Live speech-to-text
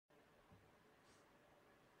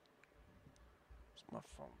My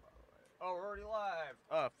phone, by the way. Oh, we're already live.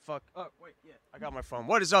 Oh, fuck. Oh, wait, yeah. I got my phone.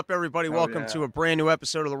 What is up, everybody? Welcome to a brand new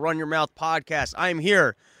episode of the Run Your Mouth podcast. I am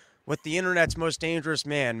here with the internet's most dangerous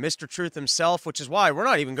man, Mr. Truth himself, which is why we're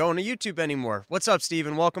not even going to YouTube anymore. What's up,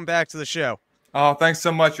 Steven? Welcome back to the show. Oh, thanks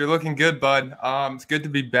so much. You're looking good, bud. It's good to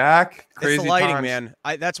be back. Crazy it's the lighting, times. man.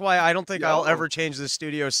 That's why I don't think I'll ever change the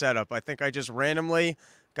studio setup. I think I just randomly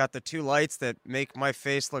got the two lights that make my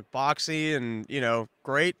face look boxy and,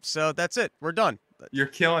 great. So that's it. We're done. You're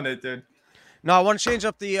killing it, dude. No, I want to change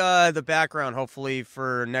up the background, hopefully,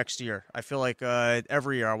 for next year. I feel like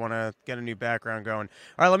every year I want to get a new background going.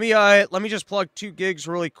 All right, let me just plug two gigs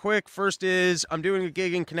really quick. First is I'm doing a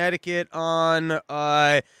gig in Connecticut on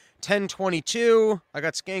 10/22. I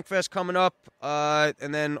got Skankfest coming up,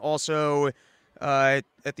 and then also at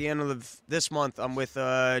the end of this month I'm with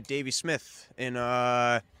Davey Smith in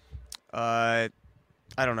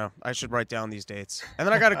I don't know. I should write down these dates. And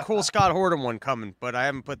then I got a cool Scott Hordem one coming, but I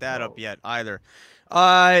haven't put that up yet either.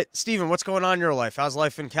 Steven, what's going on in your life? How's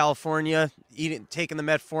life in California? Taking the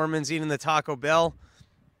metformins, eating the Taco Bell?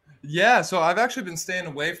 Yeah, so I've actually been staying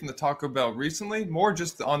away from the Taco Bell recently, more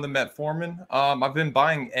just on the metformin. I've been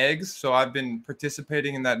buying eggs, so I've been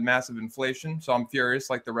participating in that massive inflation. So I'm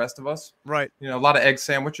furious like the rest of us. Right. A lot of egg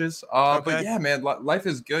sandwiches. Okay. But yeah, man, life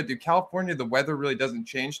is good. Dude, California, the weather really doesn't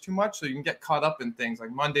change too much. So you can get caught up in things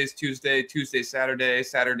like Monday's Tuesday, Tuesday's Saturday,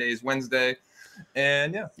 Saturday's Wednesday.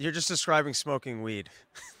 And yeah. You're just describing smoking weed.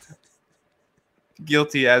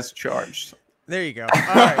 Guilty as charged. There you go. All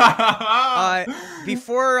right.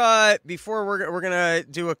 Before we're gonna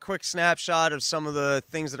do a quick snapshot of some of the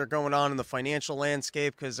things that are going on in the financial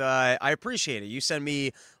landscape, because I appreciate it. You send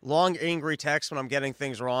me long, angry texts when I'm getting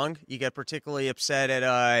things wrong. You get particularly upset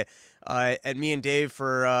at me and Dave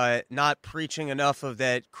for not preaching enough of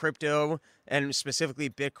that crypto and specifically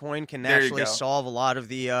Bitcoin can actually solve a lot of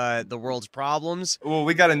the world's problems. Well,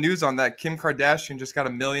 we got a news on that. Kim Kardashian just got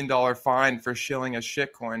 $1 million fine for shilling a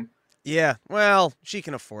shitcoin. Yeah, well, she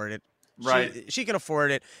can afford it. Right. She can afford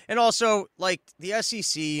it. And also, like, the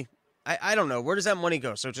SEC, I don't know. Where does that money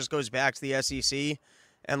go? So it just goes back to the SEC?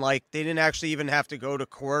 And, like, they didn't actually even have to go to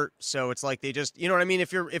court. So it's like they just, you know what I mean?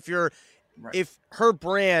 If her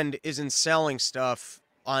brand isn't selling stuff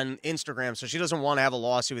on Instagram, so she doesn't want to have a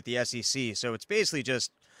lawsuit with the SEC. So it's basically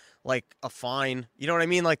just like a fine. You know what I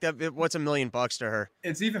mean? Like that. What's $1 million to her?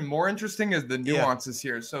 It's even more interesting is the nuances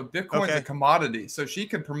here. So Bitcoin's a commodity, so she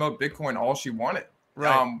could promote Bitcoin all she wanted,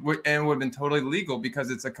 right? And it would have been totally legal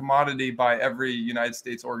because it's a commodity by every United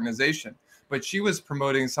States organization. But she was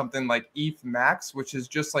promoting something like ETH Max, which is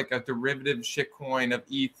just like a derivative shitcoin of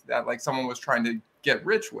ETH that like someone was trying to get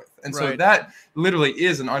rich with. And so that literally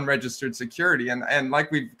is an unregistered security. And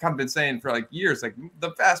like we've kind of been saying for like years, like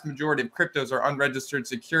the vast majority of cryptos are unregistered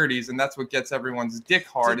securities. And that's what gets everyone's dick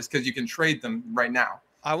hard is because you can trade them right now.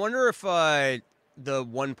 I wonder if the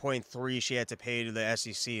 1.3 she had to pay to the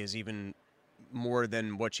SEC is even more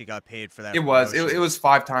than what she got paid for that. It was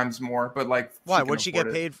 5 times more, but like why? What did she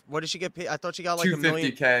get paid? What did she get paid? I thought she got like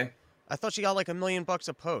 $250K. I thought she got like $1 million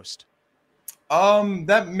a post.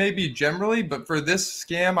 That may be generally, but for this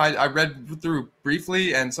scam, I read through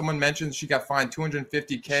briefly, and someone mentioned she got fined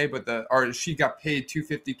 $250K, or she got paid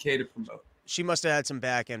 $250K to promote. She must have had some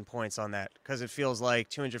back end points on that because it feels like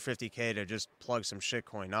 $250K to just plug some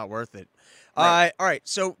shitcoin, not worth it. Right. All right.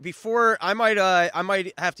 So before I might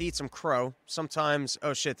have to eat some crow sometimes.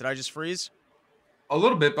 Oh shit! Did I just freeze? A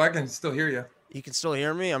little bit, but I can still hear you. You can still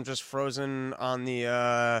hear me. I'm just frozen on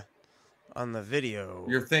the video.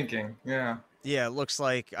 You're thinking, yeah. Yeah, it looks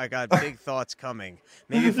like I got big thoughts coming.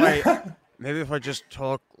 Maybe if I just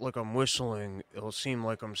talk like I'm whistling, it'll seem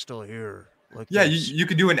like I'm still here. Like you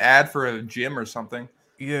could do an ad for a gym or something.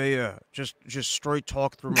 Yeah. Just straight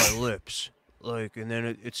talk through my lips, like, and then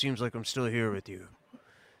it seems like I'm still here with you.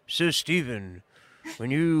 So, Steven,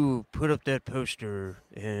 when you put up that poster,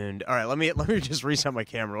 and all right, let me just reset my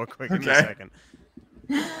camera real quick. Give me a second.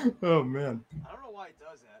 Oh man. I don't know why it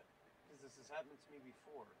does that, because this has happened to me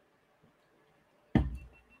before.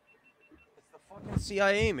 It's the fucking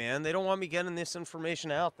CIA, man. They don't want me getting this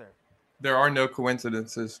information out there. There are no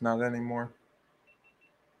coincidences, not anymore.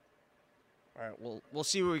 All right, we'll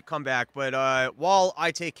see when we come back. But while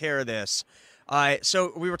I take care of this,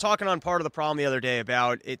 so we were talking on part of the problem the other day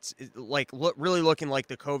about it's really looking like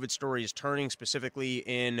the COVID story is turning, specifically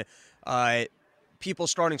in people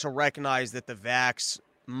starting to recognize that the vax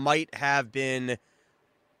might have been.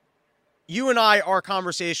 You and I, our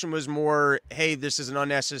conversation was more, hey, this is an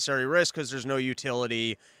unnecessary risk because there's no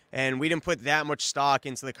utility. And we didn't put that much stock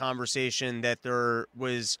into the conversation that there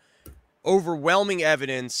was overwhelming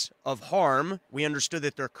evidence of harm. We understood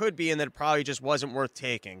that there could be and that it probably just wasn't worth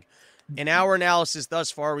taking. in our analysis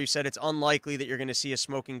thus far, we've said it's unlikely that you're going to see a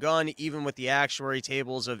smoking gun, even with the actuary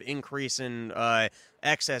tables of increase in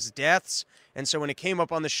excess deaths. And so when it came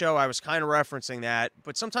up on the show, I was kind of referencing that.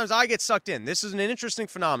 But sometimes I get sucked in. This is an interesting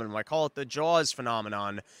phenomenon. I call it the Jaws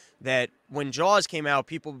phenomenon, that when Jaws came out,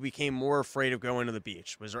 people became more afraid of going to the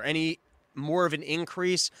beach. Was there any more of an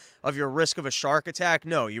increase of your risk of a shark attack?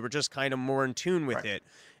 No, you were just kind of more in tune with it.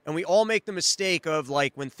 And we all make the mistake of,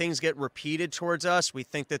 like, when things get repeated towards us, we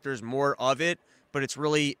think that there's more of it, but it's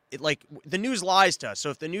really, like, the news lies to us. So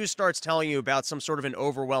if the news starts telling you about some sort of an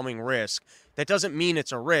overwhelming risk, that doesn't mean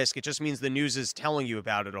it's a risk. It just means the news is telling you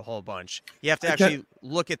about it a whole bunch. You have to actually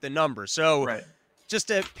look at the numbers. So just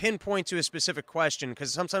to pinpoint to a specific question,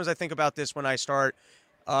 because sometimes I think about this when I start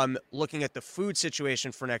looking at the food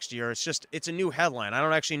situation for next year. It's a new headline. I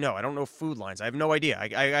don't actually know. I don't know food lines. I have no idea.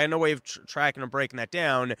 I have no way of tracking and breaking that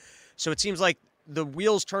down. So it seems like the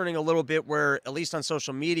wheel's turning a little bit where, at least on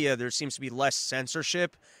social media, there seems to be less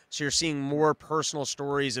censorship. So you're seeing more personal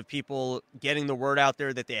stories of people getting the word out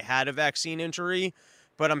there that they had a vaccine injury.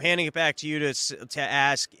 But I'm handing it back to you to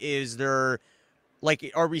ask, is there,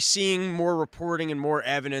 like, are we seeing more reporting and more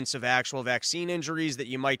evidence of actual vaccine injuries that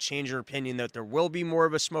you might change your opinion that there will be more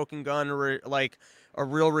of a smoking gun or like a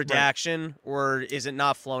real redaction, or is it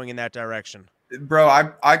not flowing in that direction? Bro,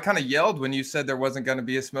 I kind of yelled when you said there wasn't going to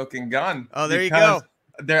be a smoking gun. Oh, there you go.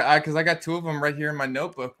 Because I got two of them right here in my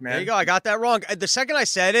notebook, man. There you go. I got that wrong. The second I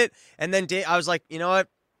said it, and then I was like, you know what?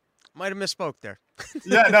 Might have misspoke there.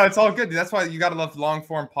 Yeah, no, it's all good. That's why you got to love long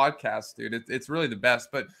form podcasts, dude. It's really the best.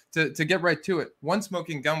 But to get right to it, one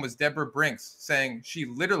smoking gun was Deborah Brinks saying she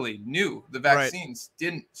literally knew the vaccines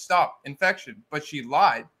didn't stop infection, but she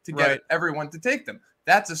lied to get everyone to take them.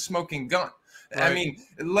 That's a smoking gun. I mean,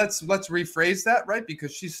 let's rephrase that, right?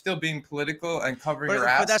 Because she's still being political and covering her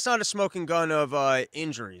ass. But that's not a smoking gun of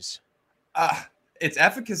injuries. It's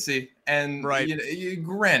efficacy, and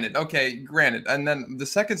granted. And then the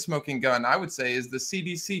second smoking gun, I would say, is the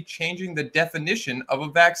CDC changing the definition of a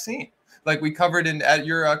vaccine. Like we covered at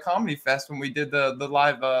your comedy fest when we did the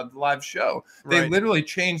live show. They literally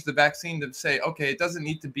changed the vaccine to say, okay, it doesn't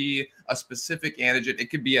need to be a specific antigen.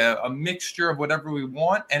 It could be a mixture of whatever we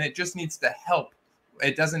want, and it just needs to help.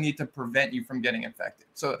 It doesn't need to prevent you from getting infected.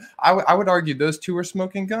 So I would argue those two are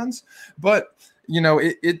smoking guns. But, you know,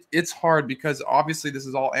 it's hard because obviously this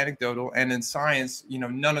is all anecdotal. And in science, you know,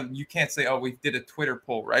 you can't say, oh, we did a Twitter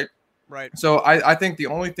poll, right? Right. So I think the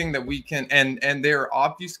only thing that we can, and they're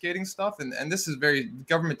obfuscating stuff, and this is the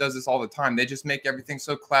government does this all the time. They just make everything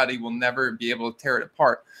so cloudy, we'll never be able to tear it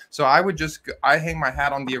apart. So I hang my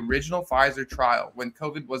hat on the original Pfizer trial when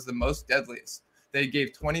COVID was the most deadliest. They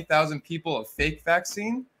gave 20,000 people a fake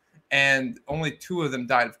vaccine, and only 2 of them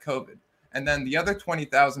died of COVID. And then the other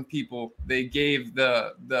 20,000 people they gave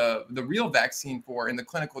the real vaccine for in the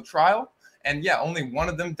clinical trial. And yeah, only 1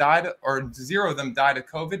 of them died, or 0 of them died of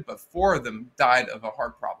COVID, but 4 of them died of a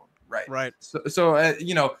heart problem. Right. So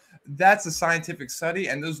you know, that's a scientific study,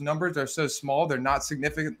 and those numbers are so small, they're not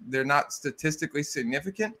significant. They're not statistically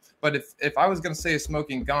significant. But if I was going to say a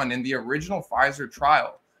smoking gun in the original Pfizer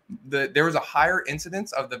trial, there was a higher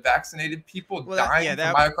incidence of the vaccinated people dying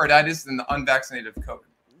from myocarditis than the unvaccinated of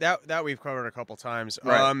COVID. That we've covered a couple times.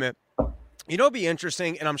 Right. You know, it'd be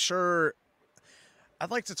interesting, and I'm sure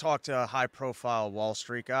I'd like to talk to a high-profile Wall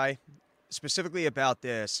Street guy specifically about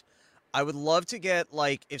this. I would love to get,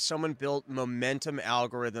 like, if someone built momentum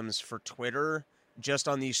algorithms for Twitter just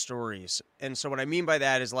on these stories. And so what I mean by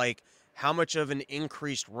that is, like, how much of an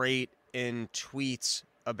increased rate in tweets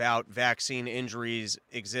about vaccine injuries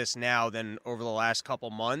exists now than over the last couple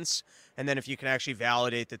months. And then if you can actually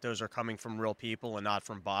validate that those are coming from real people and not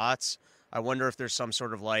from bots, I wonder if there's some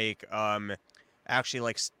sort of, like, actually,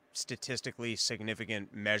 like, statistically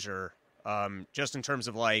significant measure, just in terms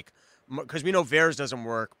of, like, because we know VAERS doesn't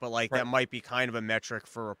work, but, like, that might be kind of a metric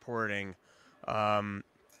for reporting. I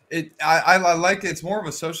like it. It's more of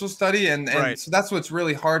a social study, and so that's what's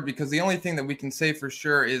really hard, because the only thing that we can say for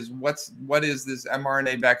sure is what is this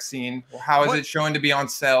mRNA vaccine? How is it shown to be on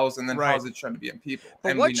cells, and then how is it shown to be in people? But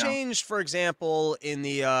and what changed, for example, in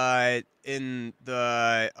the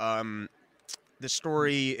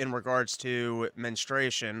story in regards to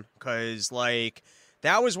menstruation? Because, like,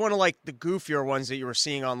 that was one of, like, the goofier ones that you were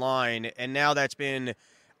seeing online, and now that's been,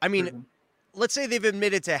 I mean, let's say they've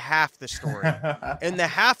admitted to half the story. And the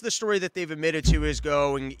half the story that they've admitted to is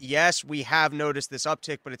going, yes, we have noticed this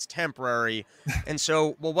uptick, but it's temporary. And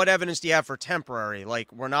so, well, what evidence do you have for temporary?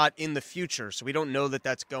 Like, we're not in the future, so we don't know that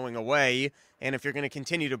that's going away. And if you're going to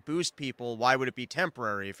continue to boost people, why would it be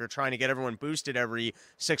temporary? If you're trying to get everyone boosted every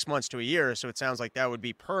 6 months to a year, so it sounds like that would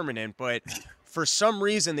be permanent. But for some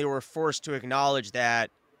reason, they were forced to acknowledge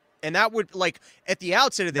that And that would, like, at the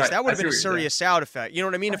outset of this, Right. that would I have see been a what you're saying. serious side effect. You know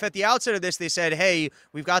what I mean? If at the outset of this they said, hey,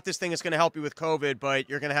 we've got this thing that's going to help you with COVID, but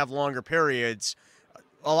you're going to have longer periods,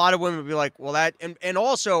 a lot of women would be like, well, that, and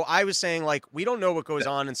also I was saying, like, we don't know what goes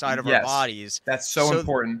on inside of our Yes. bodies. That's so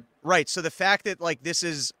important. Right. So the fact that, like, this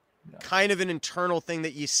is Yeah. kind of an internal thing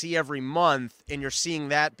that you see every month and you're seeing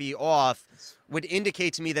that be off would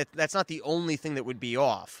indicate to me that that's not the only thing that would be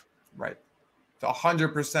off. Right.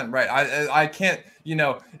 100% right. I can't, you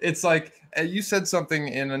know, it's like you said something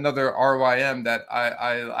in another RYM that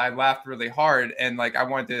I laughed really hard, and like I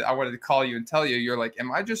wanted to call you and tell you, you're like,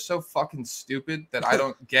 am I just so fucking stupid that I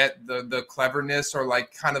don't get the cleverness or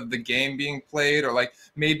like kind of the game being played, or like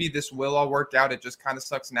maybe this will all work out, it just kind of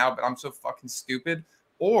sucks now, but I'm so fucking stupid?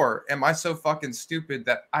 Or am I so fucking stupid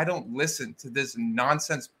that I don't listen to this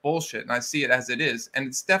nonsense bullshit and I see it as it is? And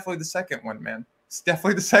it's definitely the second one, man. It's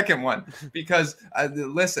definitely the second one, because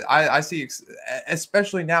listen, I see,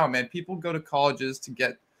 especially now, man, people go to colleges to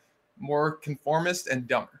get more conformist and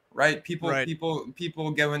dumber, right?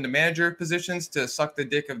 People go into manager positions to suck the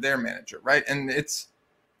dick of their manager, right? And it's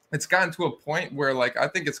gotten to a point where, like, I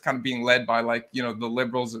think it's kind of being led by, like, you know, the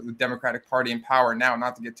liberals, the Democratic Party in power now,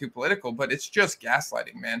 not to get too political, but it's just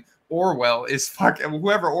gaslighting, man. Orwell is fucking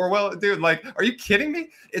whoever Orwell, dude, like, are you kidding me?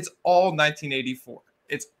 It's all 1984.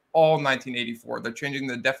 It's all 1984. They're changing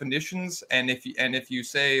the definitions, and if you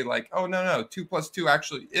say like, oh no, 2 + 2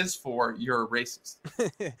 actually is 4, you're a racist.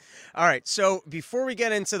 All right, so before we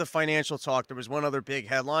get into the financial talk, there was one other big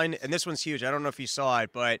headline, and this one's huge. I don't know if you saw it,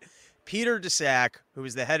 but Peter Daszak, who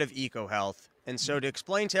is the head of EcoHealth, and so to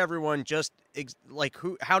explain to everyone just like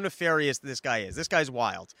how nefarious this guy is. This guy's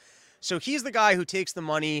wild. So he's the guy who takes the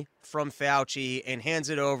money from Fauci and hands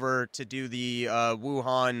it over to do the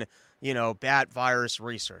Wuhan, you know, bat virus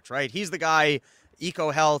research, right? He's the guy.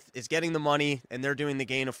 EcoHealth is getting the money, and they're doing the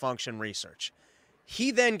gain of function research. He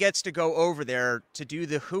then gets to go over there to do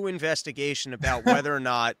the WHO investigation about whether or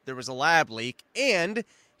not there was a lab leak, and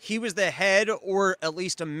he was the head, or at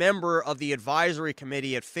least a member of the advisory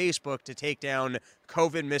committee at Facebook to take down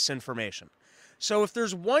COVID misinformation. So if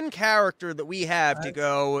there's one character that we have to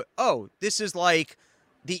go, oh, this is like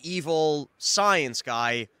the evil science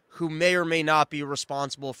guy who may or may not be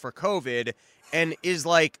responsible for COVID, and is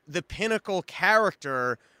like the pinnacle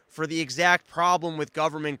character for the exact problem with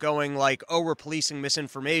government going like, oh, we're policing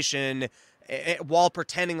misinformation, while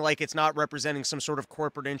pretending like it's not representing some sort of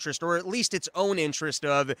corporate interest, or at least its own interest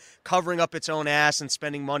of covering up its own ass and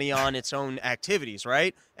spending money on its own activities,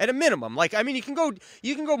 right? At a minimum. Like, I mean, you can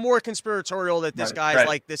go more conspiratorial that this guy's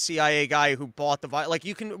like the CIA guy who bought the like,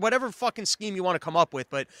 you can, whatever fucking scheme you want to come up with,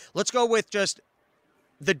 but let's go with just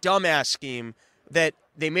the dumbass scheme that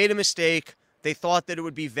they made a mistake. They thought that it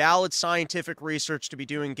would be valid scientific research to be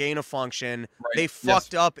doing gain of function. Right. They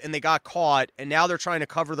fucked up and they got caught, and now they're trying to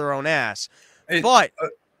cover their own ass. But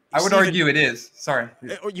I would argue it is. Sorry.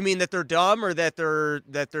 You mean that they're dumb, or that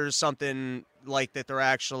there's something like that they're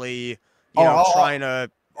actually trying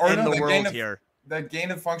to end the world here? The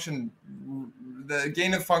gain of function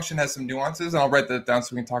has some nuances, and I'll write that down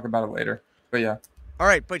so we can talk about it later. But yeah. All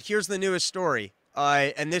right, but here's the newest story.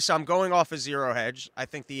 And this, I'm going off of Zero Hedge. I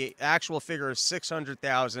think the actual figure is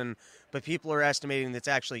 600,000, but people are estimating that's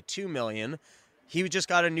actually 2 million. He just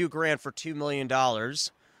got a new grant for $2 million,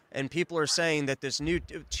 and people are saying that this new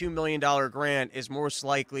 $2 million grant is most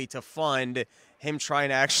likely to fund him trying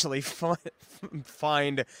to actually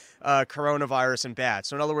find coronavirus in bats.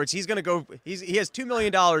 So in other words, he's going to go. He has $2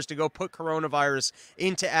 million to go put coronavirus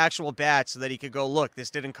into actual bats so that he could go, look, this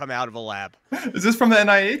didn't come out of a lab. Is this from the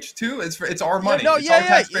NIH too? It's our money. It's our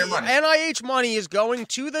taxpayer money. NIH money is going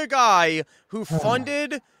to the guy who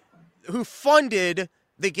funded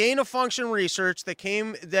the gain of function research that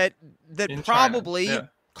came that probably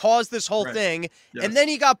caused this whole thing, and then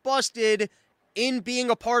he got busted in being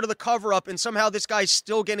a part of the cover-up, and somehow this guy's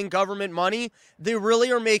still getting government money. They really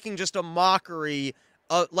are making just a mockery.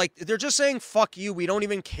 Like, they're just saying, fuck you, we don't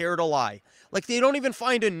even care to lie. Like, they don't even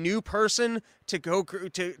find a new person to go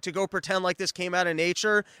pretend like this came out of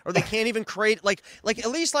nature, or they can't even create, like at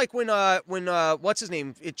least like when what's his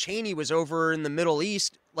name, Cheney was over in the Middle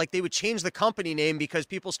East, like they would change the company name because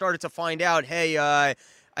people started to find out, hey,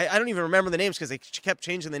 I don't even remember the names because they kept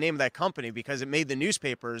changing the name of that company because it made the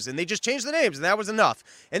newspapers, and they just changed the names, and that was enough.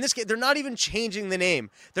 And this, they're not even changing the name.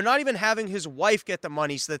 They're not even having his wife get the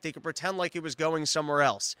money so that they could pretend like it was going somewhere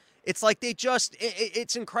else. It's like they just,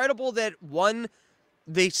 it's incredible that, one,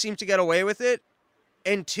 they seem to get away with it,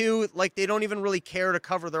 and two, like they don't even really care to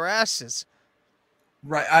cover their asses.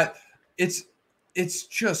 Right. it's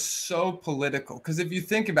just so political, because if you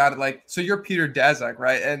think about it, like, so you're Peter Daszak,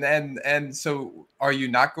 right? And so are you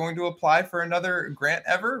not going to apply for another grant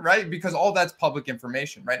ever, right? Because all that's public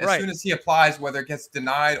information, right? As Right. soon as he applies, whether it gets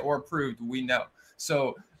denied or approved, we know.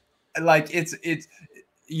 So like it's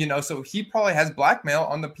so he probably has blackmail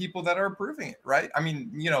on the people that are approving it, right? I mean,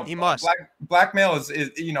 He must. blackmail is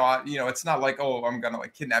it's not like, oh, I'm gonna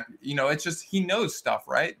like kidnap you, it's just he knows stuff,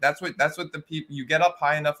 right? That's what the people, you get up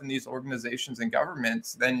high enough in these organizations and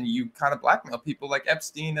governments, then you kind of blackmail people like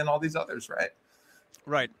Epstein and all these others, right?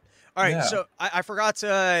 Right. All right. Yeah. So I forgot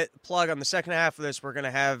to plug on the second half of this. We're going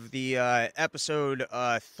to have the episode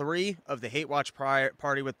 3 of the Hate Watch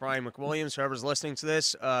Party with Brian McWilliams. Whoever's listening to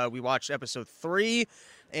this, we watched episode 3.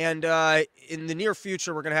 And in the near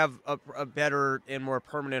future, we're going to have a better and more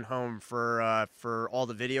permanent home for all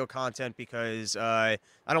the video content, because I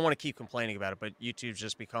don't want to keep complaining about it, but YouTube's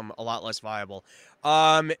just become a lot less viable.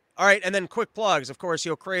 All right, and then quick plugs. Of course,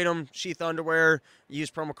 Yo Kratom, Sheath Underwear. Use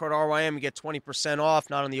promo code RYM, you get 20% off.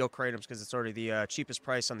 Not on the Yo Kratums, because it's already the cheapest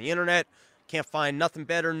price on the internet. Can't find nothing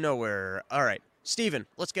better nowhere. All right. Steven,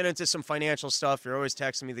 let's get into some financial stuff. You're always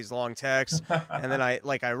texting me these long texts, and then I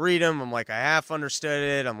read them. I'm like, I half understood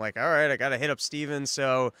it. I'm like, all right, I got to hit up Steven.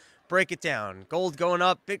 So break it down. Gold going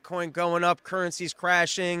up, Bitcoin going up, currencies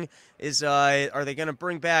crashing. Are they going to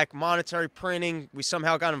bring back monetary printing? We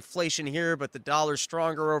somehow got inflation here, but the dollar's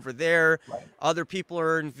stronger over there. Right. Other people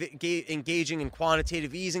are engaging in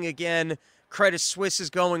quantitative easing again. Credit Suisse is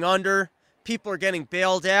going under. People are getting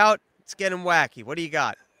bailed out. It's getting wacky. What do you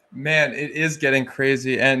got? Man, it is getting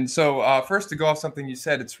crazy. And so first, to go off something you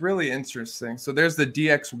said, it's really interesting. So there's the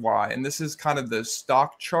DXY, and this is kind of the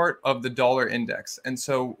stock chart of the dollar index. And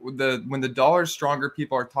so when the dollar is stronger,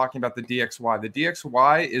 people are talking about the DXY. The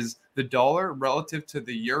DXY is the dollar relative to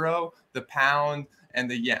the euro, the pound,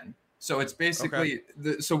 and the yen. So it's basically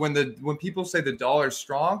so when people say the dollar is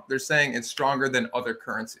strong, they're saying it's stronger than other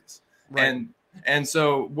currencies. Right. And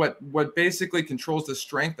so what basically controls the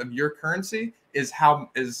strength of your currency is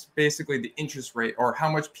basically the interest rate, or how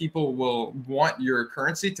much people will want your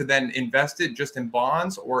currency to then invest it just in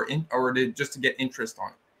bonds or just to get interest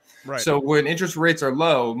on it. Right. So when interest rates are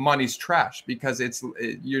low, money's trash, because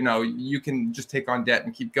you can just take on debt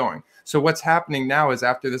and keep going. So what's happening now is,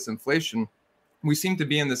 after this inflation, we seem to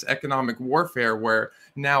be in this economic warfare where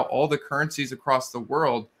now all the currencies across the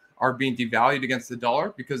world are being devalued against the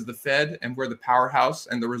dollar, because the Fed, and we're the powerhouse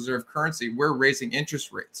and the reserve currency, we're raising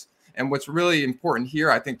interest rates. And what's really important here,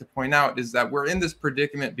 I think, to point out, is that we're in this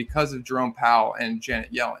predicament because of Jerome Powell and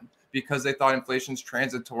Janet Yellen, because they thought inflation's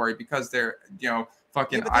transitory, because they're,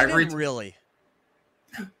 fucking ivory. Really?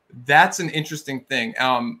 That's an interesting thing.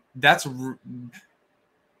 Because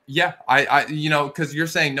you're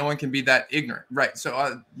saying no one can be that ignorant, right?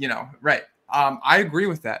 So, right. I agree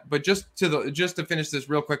with that, but just to finish this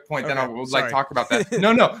real quick point, then I would talk about that.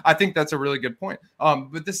 No, I think that's a really good point.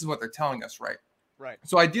 But this is what they're telling us, right? Right.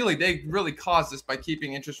 So ideally, they really caused this by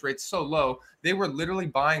keeping interest rates so low. They were literally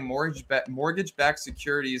buying mortgage-backed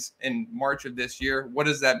securities in March of this year. What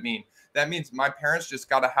does that mean? That means my parents just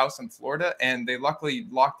got a house in Florida, and they luckily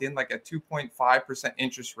locked in like a 2.5%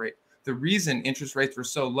 interest rate. The reason interest rates were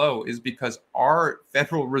so low is because our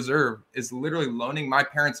Federal Reserve is literally loaning my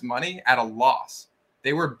parents money at a loss.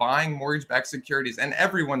 They were buying mortgage-backed securities, and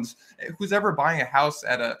who's ever buying a house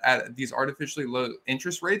at these artificially low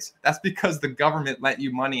interest rates, that's because the government lent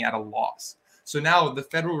you money at a loss. So now the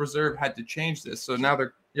Federal Reserve had to change this. So now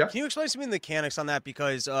they're Can you explain to me the mechanics on that?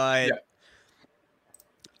 Because I'm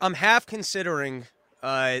half considering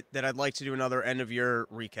that I'd like to do another end of year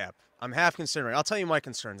recap. I'm half considering. I'll tell you my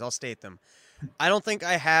concerns. I'll state them. I don't think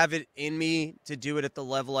I have it in me to do it at the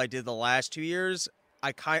level I did the last 2 years.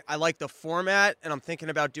 I like the format, and I'm thinking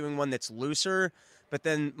about doing one that's looser. But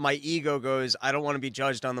then my ego goes, I don't want to be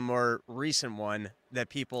judged on the more recent one that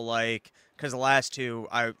people like, because the last two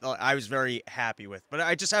I was very happy with. But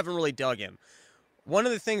I just haven't really dug in. One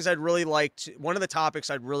of the topics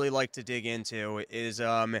I'd really like to dig into is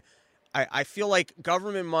I feel like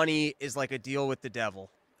government money is like a deal with the devil,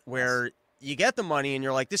 where you get the money and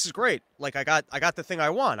you're like, this is great. Like I got the thing I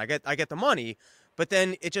want. I get the money, but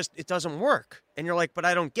then it doesn't work. And you're like, but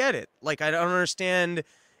I don't get it. Like, I don't understand.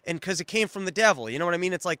 And because it came from the devil, you know what I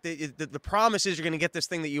mean? It's like the promise is you're going to get this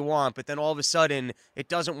thing that you want, but then all of a sudden it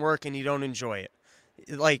doesn't work and you don't enjoy it.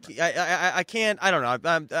 Like, I can't, I don't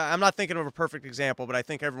know. I'm not thinking of a perfect example, but I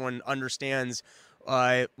think everyone understands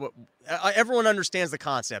everyone understands the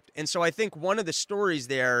concept. And so I think one of the stories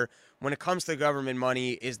there when it comes to government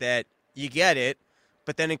money is that you get it,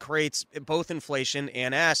 but then it creates both inflation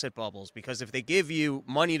and asset bubbles, because if they give you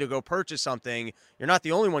money to go purchase something, you're not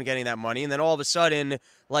the only one getting that money. And then all of a sudden,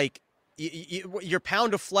 like, your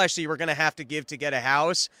pound of flesh that you were going to have to give to get a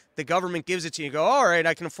house, the government gives it to you. You go, all right,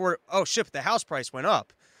 I can afford it. Oh, shit, the house price went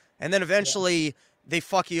up. And then eventually they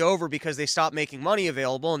fuck you over because they stop making money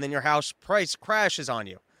available, and then your house price crashes on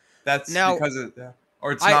you. That's Now, because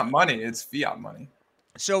or it's not money, it's fiat money.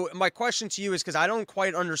 So my question to you is, because I don't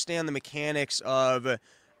quite understand the mechanics of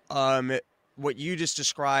what you just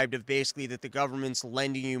described, of basically that the government's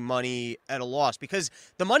lending you money at a loss, because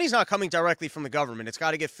the money's not coming directly from the government. It's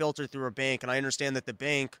got to get filtered through a bank, and I understand that the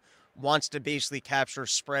bank wants to basically capture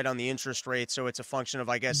spread on the interest rate, so it's a function of,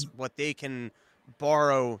 I guess, what they can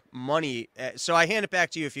borrow money at. So I hand it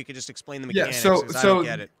back to you if you could just explain the mechanics, because I don't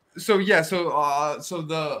get it. So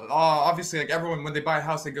the obviously, like, everyone, when they buy a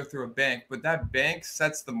house, they go through a bank, but that bank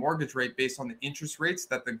sets the mortgage rate based on the interest rates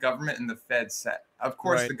that the government and the Fed set. Of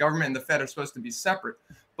course, Right. The government and the Fed are supposed to be separate,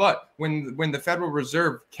 but when the Federal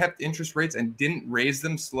Reserve kept interest rates and didn't raise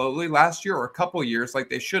them slowly last year or a couple years like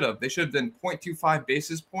they should have done 0.25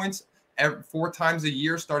 basis points 4 times a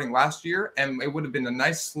year starting last year, and it would have been a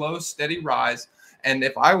nice, slow, steady rise. And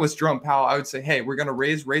if I was Jerome Powell, I would say, hey, we're going to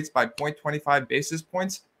raise rates by 0.25 basis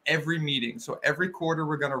points every meeting. So every quarter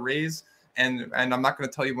we're going to raise, and I'm not going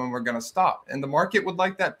to tell you when we're going to stop. And the market would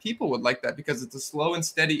like that. People would like that because it's a slow and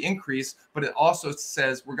steady increase, but it also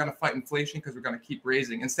says we're going to fight inflation because we're going to keep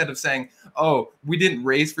raising, instead of saying, oh, we didn't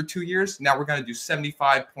raise for 2 years. Now we're going to do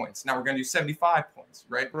 75 points. Now we're going to do 75 points,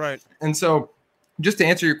 right? Right. And so just to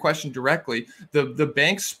answer your question directly, the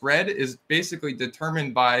bank spread is basically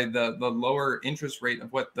determined by the lower interest rate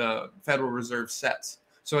of what the Federal Reserve sets.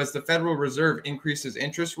 So as the Federal Reserve increases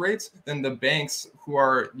interest rates, then the banks who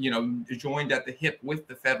are, joined at the hip with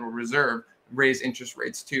the Federal Reserve raise interest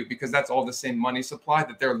rates too, because that's all the same money supply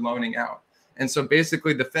that they're loaning out. And so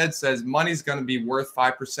basically the Fed says money's going to be worth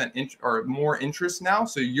 5% or more interest now,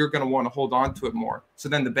 so you're going to want to hold on to it more. So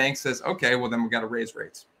then the bank says, okay, well then we got to raise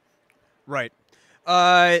rates. Right.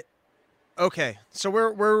 Okay. So where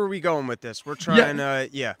are we going with this? We're trying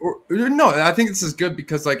No, I think this is good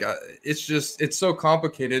because it's so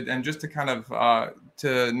complicated, and just to kind of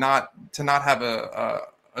to not have a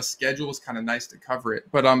schedule is kind of nice to cover it.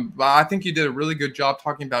 But I think you did a really good job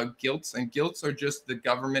talking about gilts, and gilts are just the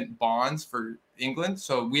government bonds for England.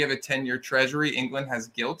 So we have a 10-year treasury. England has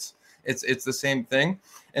gilts. It's the same thing.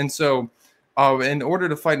 And so in order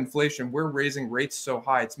to fight inflation, we're raising rates so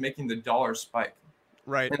high, it's making the dollar spike.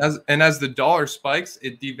 Right. And as the dollar spikes,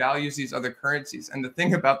 it devalues these other currencies. And the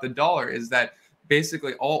thing about the dollar is that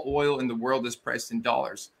basically all oil in the world is priced in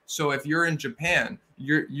dollars. So if you're in Japan,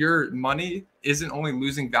 your money isn't only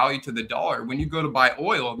losing value to the dollar. When you go to buy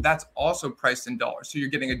oil, that's also priced in dollars. So you're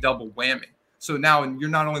getting a double whammy. So now you're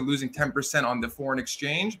not only losing 10% on the foreign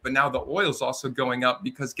exchange, but now the oil is also going up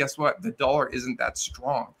because guess what? The dollar isn't that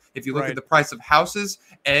strong. If you look at the price of houses,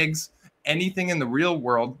 eggs, anything in the real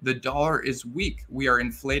world, the dollar is weak. We are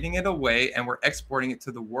inflating it away and we're exporting it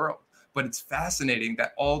to the world. But it's fascinating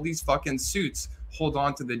that all these fucking suits hold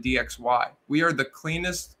on to the DXY. We are the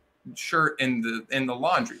cleanest shirt in the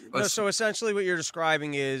laundry. So essentially what you're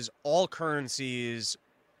describing is all currencies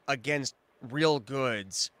against real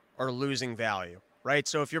goods are losing value, right?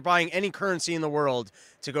 So if you're buying any currency in the world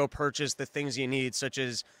to go purchase the things you need, such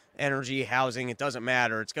as energy, housing, it doesn't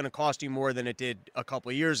matter. It's going to cost you more than it did a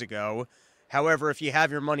couple of years ago. However, if you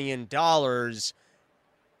have your money in dollars,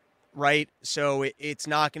 right, so it's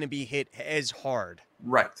not going to be hit as hard.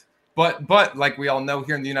 Right. But like we all know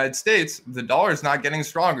here in the United States, the dollar is not getting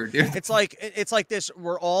stronger, dude. It's like this.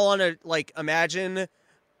 We're all on imagine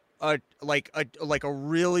a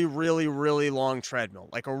really, really, really long treadmill,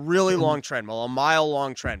 like a really long treadmill, a mile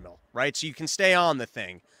long treadmill, right? So you can stay on the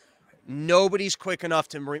thing. Nobody's quick enough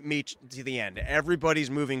to meet to the end. Everybody's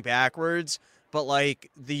moving backwards, but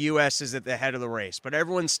the U.S. is at the head of the race, but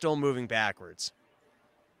everyone's still moving backwards.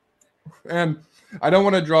 And I don't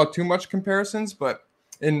want to draw too much comparisons, but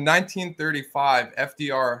in 1935,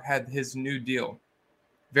 FDR had his New Deal,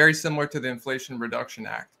 very similar to the Inflation Reduction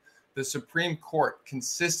Act. The Supreme Court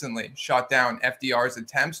consistently shot down FDR's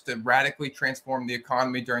attempts to radically transform the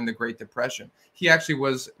economy during the Great Depression. He actually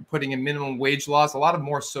was putting in minimum wage laws, a lot of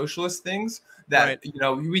more socialist things that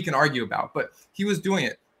we can argue about, but he was doing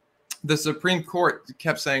it. The Supreme Court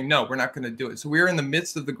kept saying, no, we're not going to do it. So we were in the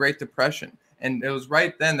midst of the Great Depression. And it was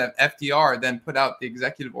right then that FDR then put out the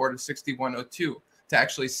Executive Order 6102 to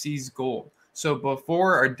actually seize gold. So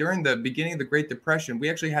before or during the beginning of the Great Depression, we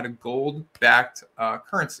actually had a gold-backed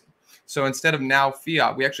currency. So instead of now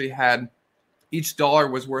fiat, we actually had each dollar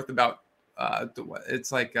was worth about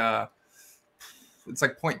it's like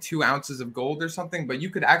 0.2 ounces of gold or something. But you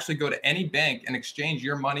could actually go to any bank and exchange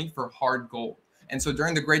your money for hard gold. And so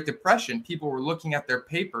during the Great Depression, people were looking at their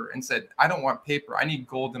paper and said, I don't want paper. I need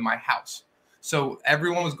gold in my house. So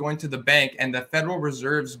everyone was going to the bank, and the Federal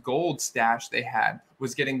Reserve's gold stash they had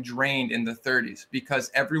was getting drained in the 30s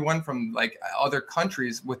because everyone from like other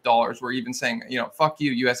countries with dollars were even saying, fuck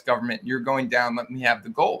you, U.S. government, you're going down. Let me have the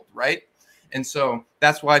gold, right? And so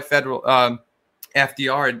that's why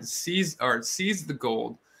FDR had seized the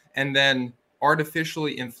gold and then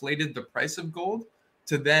artificially inflated the price of gold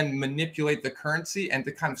to then manipulate the currency and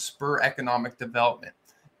to kind of spur economic development.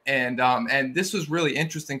 And this was really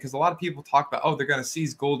interesting because a lot of people talk about, oh, they're going to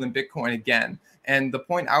seize gold and Bitcoin again. And the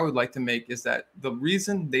point I would like to make is that the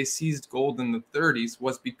reason they seized gold in the 30s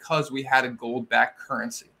was because we had a gold-backed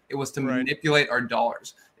currency. It was to manipulate our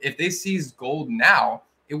dollars. If they seized gold now,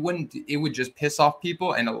 it would just piss off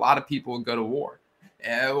people, and a lot of people would go to war.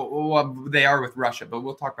 Well, they are with Russia, but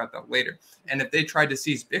we'll talk about that later. And if they tried to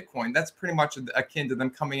seize Bitcoin, that's pretty much akin to them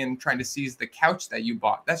coming in and trying to seize the couch that you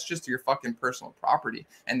bought. That's just your fucking personal property,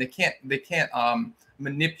 and they can't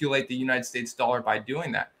manipulate the United States dollar by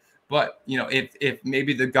doing that. But if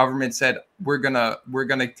maybe the government said we're gonna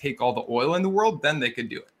take all the oil in the world, then they could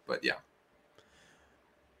do it. But yeah.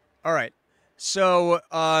 All right. So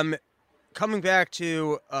coming back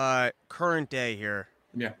to current day here.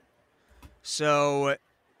 Yeah. So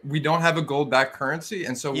we don't have a gold-backed currency,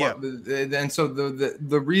 and so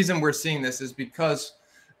the reason we're seeing this is because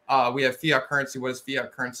we have fiat currency. What does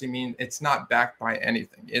fiat currency mean? It's not backed by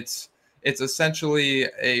anything. It's essentially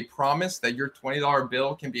a promise that your $20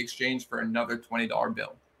 bill can be exchanged for another $20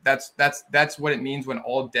 bill. That's what it means when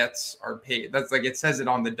all debts are paid. That's like it says it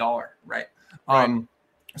on the dollar, right?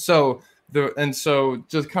 So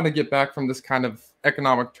just kind of get back from this kind of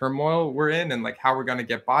economic turmoil we're in and like how we're going to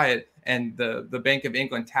get by it. And the Bank of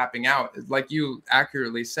England tapping out, like you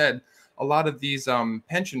accurately said, a lot of these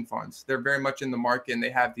pension funds, they're very much in the market and they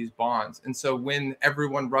have these bonds. And so when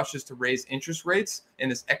everyone rushes to raise interest rates in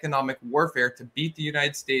this economic warfare to beat the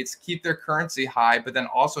United States, keep their currency high, but then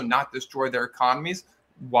also not destroy their economies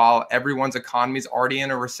while everyone's economy is already in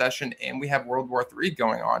a recession and we have World War III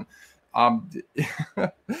going on.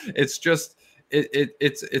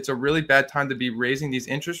 It's a really bad time to be raising these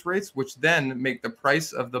interest rates, which then make the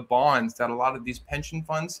price of the bonds that a lot of these pension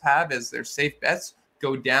funds have as their safe bets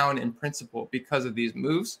go down in principle because of these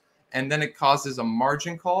moves. And then it causes a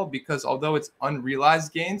margin call because although it's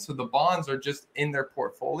unrealized gains, so the bonds are just in their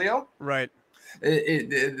portfolio. Right.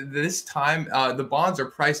 This time, the bonds are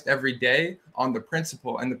priced every day on the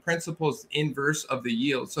principal, and the principal is inverse of the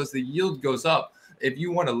yield. So as the yield goes up, if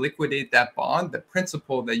you want to liquidate that bond, the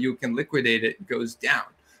principal that you can liquidate it goes down.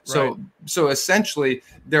 Right. So essentially,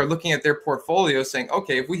 they're looking at their portfolio saying,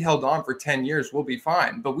 okay, if we held on for 10 years, we'll be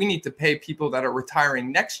fine. But we need to pay people that are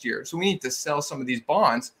retiring next year. So we need to sell some of these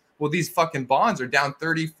bonds. Well, these fucking bonds are down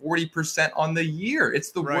 30-40% on the year.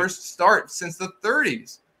 It's the worst start since the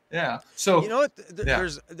 30s. Yeah. So you know what?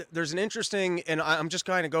 There's an interesting, and I'm just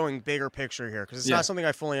kind of going bigger picture here because it's not something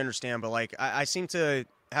I fully understand, but like I seem to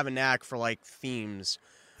have a knack for like themes.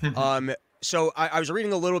 So I was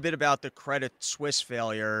reading a little bit about the Credit Suisse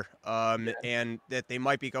failure, and that they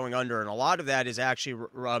might be going under, and a lot of that is actually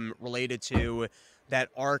related to that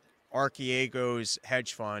Archegos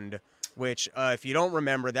hedge fund, which if you don't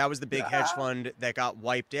remember, that was the big hedge fund that got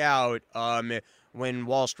wiped out when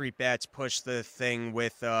Wall Street Bets pushed the thing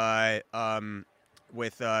with GameStop,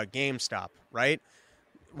 right?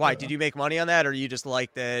 Why did you make money on that, or you just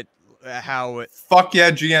like that? How fuck yeah,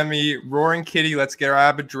 GME, Roaring Kitty, let's get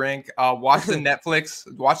have a drink. Watch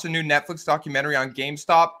the watch the new Netflix documentary on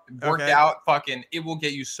GameStop. Work out, fucking, it will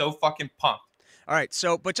get you so fucking pumped. All right,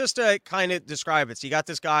 so but just to kind of describe it, so you got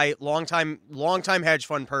this guy, longtime hedge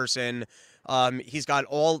fund person. He's got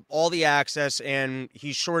all the access, and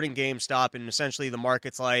he's shorting GameStop, and essentially the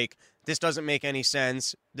market's like, this doesn't make any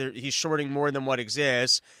sense. He's shorting more than what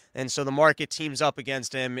exists, and so the market teams up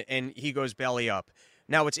against him, and he goes belly up.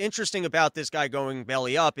 Now, what's interesting about this guy going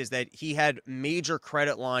belly up is that he had major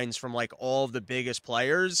credit lines from like all of the biggest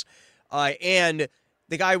players, and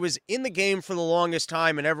the guy was in the game for the longest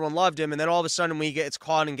time and everyone loved him. And then all of a sudden when he gets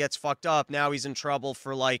caught and gets fucked up, now he's in trouble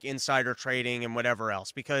for like insider trading and whatever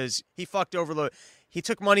else because he fucked over he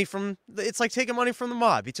took money from, it's like taking money from the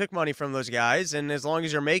mob. He took money from those guys. And as long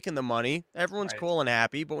as you're making the money, everyone's cool and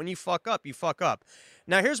happy. But when you fuck up, you fuck up.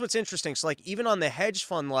 Now, here's what's interesting. So like even on the hedge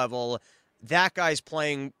fund level, that guy's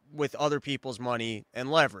playing with other people's money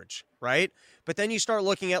and leverage, right? But then you start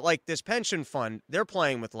looking at like this pension fund, they're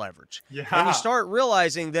playing with leverage. Yeah. And you start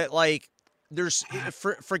realizing that like there's,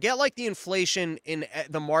 forget like the inflation in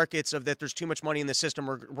the markets of that there's too much money in the system,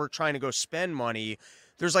 we're trying to go spend money.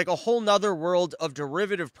 There's like a whole nother world of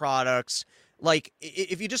derivative products like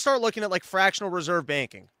if you just start looking at like fractional reserve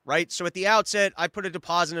banking, right? So at the outset, I put a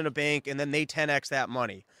deposit in a bank and then they 10x that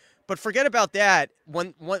money. But forget about that.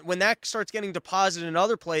 When that starts getting deposited in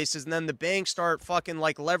other places, and then the banks start fucking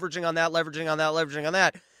like leveraging on that, leveraging on that, leveraging on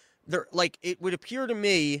that, there like it would appear to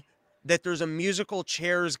me that there's a musical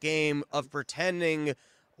chairs game of pretending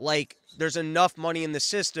like there's enough money in the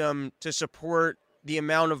system to support the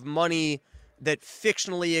amount of money that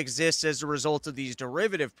fictionally exists as a result of these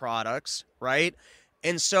derivative products, right?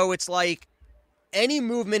 And so it's like any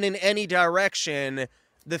movement in any direction,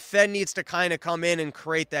 the Fed needs to kind of come in and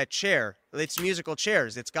create that chair. It's musical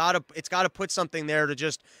chairs. It's gotta put something there to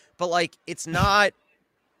just, but like it's not.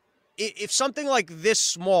 If something like this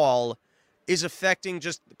small is affecting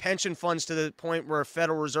just pension funds to the point where a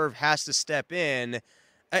Federal Reserve has to step in,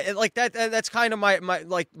 like that's kind of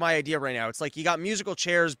my idea right now. It's like you got musical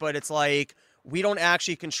chairs, but it's like we don't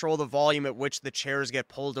actually control the volume at which the chairs get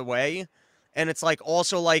pulled away. And it's like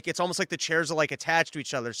also like it's almost like the chairs are like attached to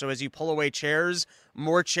each other. So as you pull away chairs,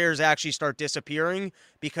 more chairs actually start disappearing,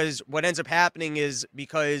 because what ends up happening is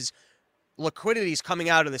because liquidity is coming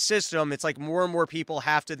out of the system, it's like more and more people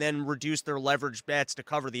have to then reduce their leverage bets to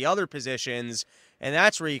cover the other positions. And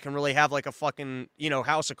that's where you can really have like a fucking,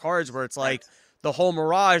 house of cards where it's like the whole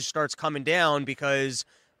mirage starts coming down because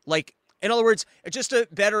like, in other words, just to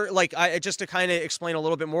better, like, just to kind of explain a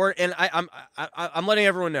little bit more, and I'm letting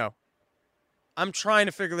everyone know, I'm trying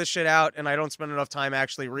to figure this shit out, and I don't spend enough time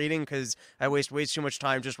actually reading because I waste way too much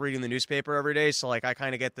time just reading the newspaper every day. So, like, I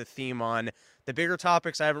kind of get the theme on the bigger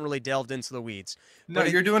topics. I haven't really delved into the weeds. No,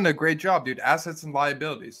 you're doing a great job, dude. Assets and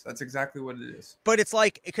liabilities. That's exactly what it is. But it's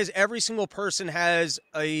like, because every single person has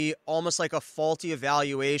almost like a faulty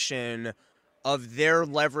evaluation of their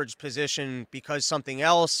leverage position because something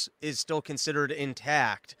else is still considered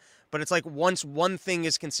intact. But it's like once one thing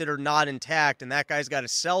is considered not intact and that guy's got to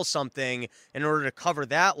sell something in order to cover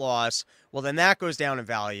that loss, well, then that goes down in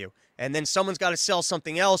value. And then someone's got to sell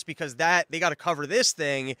something else because that they got to cover this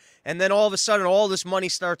thing. And then all of a sudden, all this money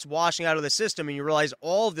starts washing out of the system and you realize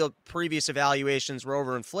all of the previous evaluations were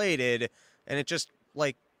overinflated, and it just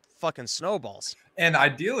like fucking snowballs. And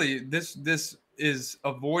ideally, this is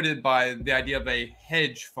avoided by the idea of a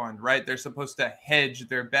hedge fund, right? They're supposed to hedge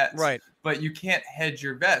their bets. Right. But you can't hedge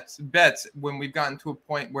your bets when we've gotten to a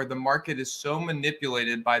point where the market is so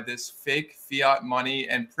manipulated by this fake fiat money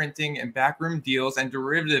and printing and backroom deals and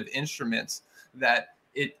derivative instruments that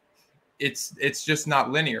it's just not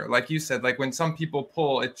linear. Like you said, like when some people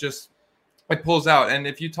pull, it pulls out. And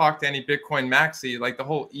if you talk to any Bitcoin maxi, like the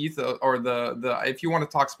whole ETH or the if you want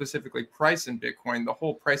to talk specifically price in Bitcoin, the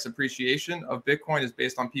whole price appreciation of Bitcoin is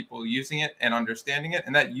based on people using it and understanding it.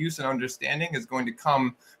 And that use and understanding is going to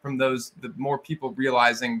come from the more people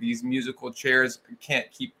realizing these musical chairs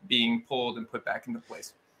can't keep being pulled and put back into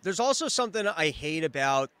place. There's also something I hate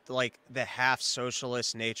about like the half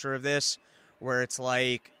socialist nature of this, where it's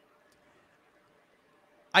like,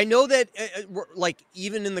 I know that like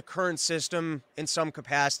even in the current system, in some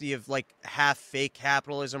capacity of like half fake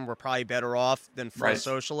capitalism, we're probably better off than full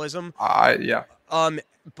socialism. Yeah.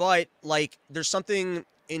 But like there's something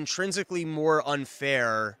intrinsically more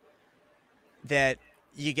unfair that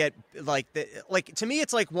you get like to me,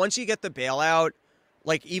 it's like once you get the bailout,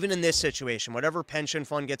 like even in this situation, whatever pension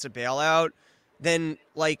fund gets a bailout, then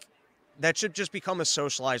like that should just become a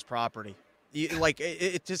socialized property.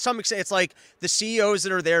 To some extent, it's like the CEOs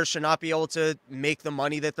that are there should not be able to make the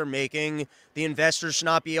money that they're making. The investors should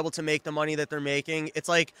not be able to make the money that they're making. It's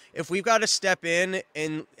like if we've got to step in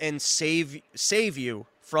and save you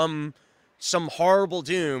from some horrible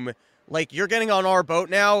doom, like you're getting on our boat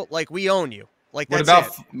now, like we own you. Like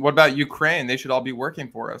that's what about Ukraine? They should all be working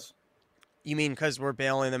for us. You mean because we're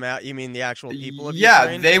bailing them out? You mean the actual people of Ukraine?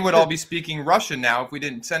 Ukraine? They would all be speaking Russian now if we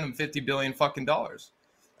didn't send them $50 billion fucking dollars.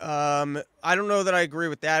 I don't know that I agree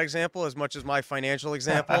with that example as much as my financial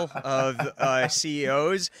example of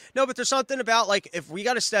CEOs. No, but there's something about like if we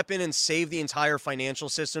got to step in and save the entire financial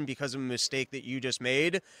system because of a mistake that you just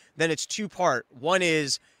made, then it's two-part. One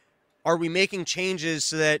is, are we making changes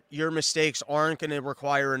so that your mistakes aren't going to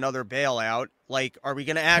require another bailout? Like, are we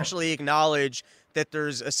going to actually acknowledge that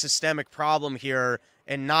there's a systemic problem here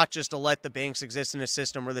and not just to let the banks exist in a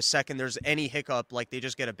system where the second there's any hiccup, like they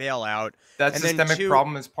just get a bailout? That systemic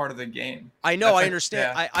problem is part of the game. I know, I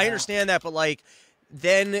understand. Yeah. I understand that, but like,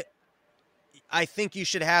 then I think you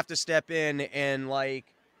should have to step in and like,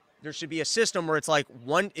 there should be a system where it's like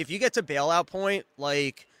if you get to bailout point,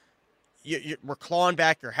 like we're clawing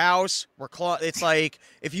back your house. It's like,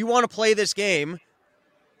 if you want to play this game,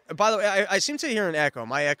 by the way, I seem to hear an echo.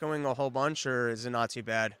 Am I echoing a whole bunch or is it not too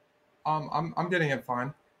bad? I'm getting it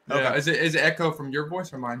fine. Okay. Yeah. Is it echo from your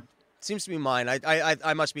voice or mine? Seems to be mine.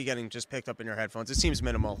 I must be getting just picked up in your headphones. It seems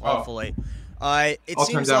minimal, Oh. hopefully. It I'll turn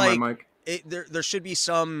seems down like my mic. there should be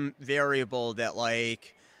some variable that,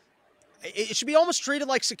 like, it should be almost treated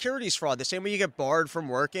like securities fraud. The same way you get barred from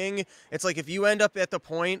working. It's like if you end up at the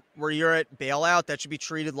point where you're at bailout, that should be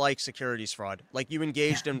treated like securities fraud. Like you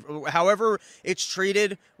engaged in, however it's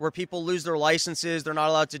treated, where people lose their licenses, they're not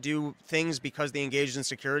allowed to do things because they engaged in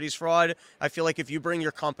securities fraud. I feel like if you bring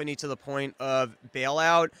your company to the point of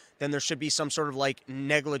bailout, then there should be some sort of like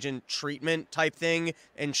negligent treatment type thing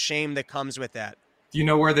and shame that comes with that. Do you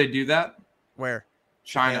know where they do that? Where?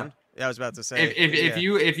 China. Japan? Yeah, I was about to say.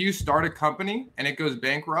 If you start a company and it goes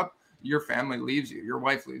bankrupt, your family leaves you. Your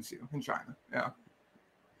wife leaves you in China. Yeah.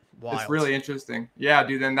 Wild. It's really interesting. Yeah,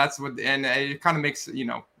 dude. And that's what, and it kind of makes,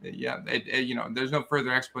 there's no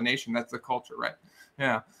further explanation. That's the culture, right?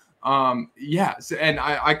 Yeah. Yeah. So, and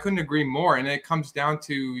I couldn't agree more. And it comes down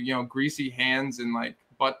to, greasy hands and like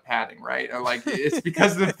butt padding, right? Like it's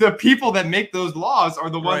because the people that make those laws are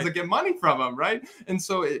the ones that get money from them, right? And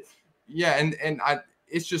so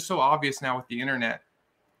it's just so obvious now with the internet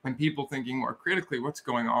and people thinking more critically what's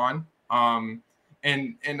going on.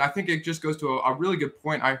 And I think it just goes to a really good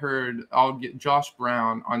point I heard Josh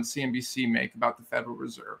Brown on CNBC make about the Federal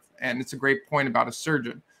Reserve. And it's a great point about a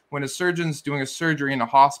surgeon. When a surgeon's doing a surgery in a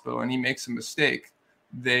hospital and he makes a mistake,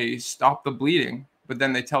 they stop the bleeding, but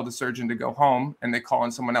then they tell the surgeon to go home and they call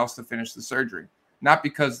in someone else to finish the surgery. Not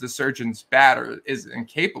because the surgeon's bad or is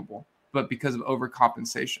incapable, but because of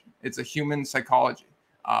overcompensation. It's a human psychology.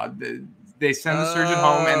 They send the surgeon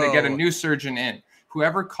home and they get a new surgeon in.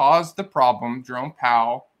 Whoever caused the problem, Jerome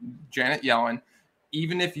Powell, Janet Yellen,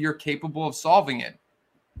 even if you're capable of solving it,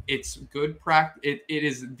 it's good practice. It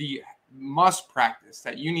is the must practice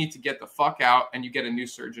that you need to get the fuck out and you get a new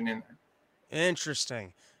surgeon in there.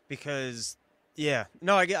 Interesting, because yeah,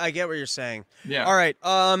 no, I get what you're saying. Yeah. All right.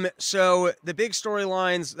 So the big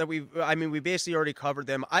storylines that we basically already covered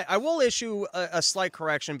them. I will issue a slight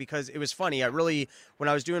correction because it was funny. When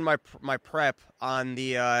I was doing my prep on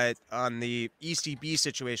the ECB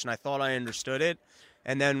situation, I thought I understood it,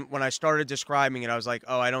 and then when I started describing it, I was like,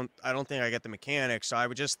 oh, I don't think I get the mechanics. So I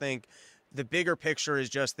would just think the bigger picture is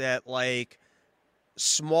just that, like,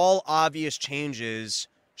 small obvious changes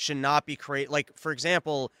should not be like, for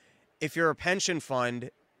example, if you're a pension fund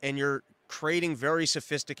and you're creating very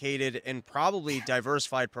sophisticated and probably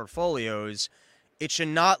diversified portfolios, it should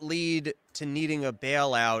not lead to needing a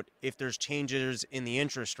bailout if there's changes in the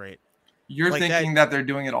interest rate. You're like thinking that they're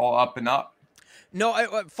doing it all up and up.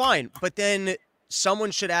 No, fine. But then someone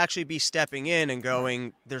should actually be stepping in and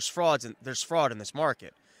going, there's fraud in this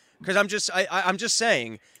market. Because I'm just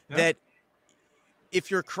saying that if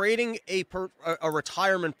you're creating a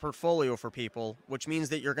retirement portfolio for people, which means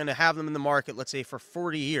that you're going to have them in the market, let's say for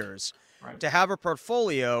 40 years, to have a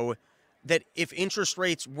portfolio that if interest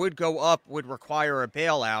rates would go up would require a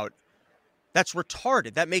bailout, that's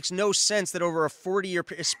retarded. That makes no sense that over a 40-year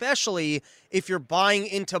period, especially if you're buying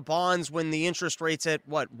into bonds when the interest rate's at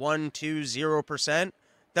 1, 2, 0%,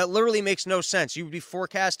 that literally makes no sense. You would be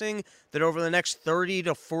forecasting that over the next 30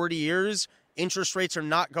 to 40 years, interest rates are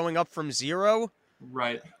not going up from zero.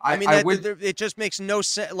 Right. It just makes no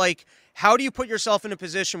sense. Like, how do you put yourself in a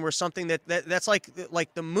position where something that's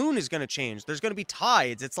like the moon is going to change? There's going to be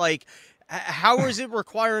tides. It's like, how is it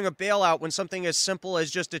requiring a bailout when something as simple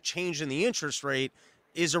as just a change in the interest rate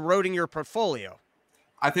is eroding your portfolio?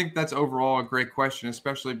 I think that's overall a great question,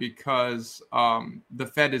 especially because the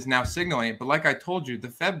Fed is now signaling it. But like I told you, the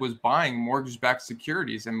Fed was buying mortgage-backed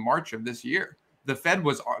securities in March of this year. The Fed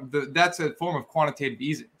was that's a form of quantitative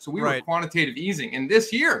easing. So we were quantitative easing in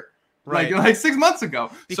this year, like 6 months ago.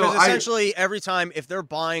 Because essentially every time, if they're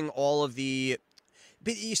buying all of the,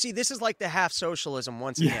 but you see, this is like the half socialism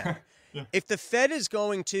once again. Yeah. If the Fed is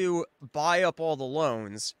going to buy up all the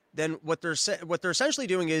loans, then what they're essentially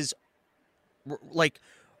doing is, like,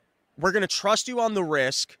 we're going to trust you on the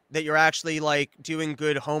risk that you're actually like doing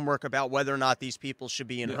good homework about whether or not these people should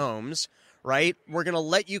be in homes. Right? We're going to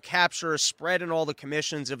let you capture a spread in all the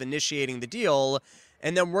commissions of initiating the deal,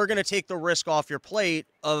 and then we're going to take the risk off your plate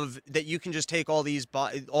of that you can just take all these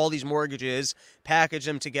mortgages, package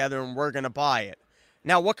them together, and we're going to buy it.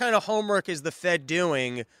 Now, what kind of homework is the Fed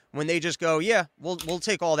doing when they just go, yeah, we'll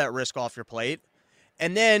take all that risk off your plate?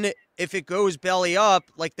 And then if it goes belly up,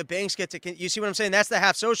 like the banks get to, you see what I'm saying? That's the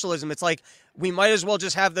half socialism. It's like, we might as well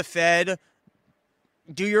just have the Fed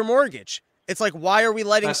do your mortgage. It's like, why are we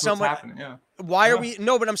letting someone? What's happening, yeah. Why are we?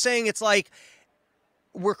 No, but I'm saying it's like,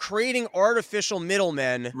 we're creating artificial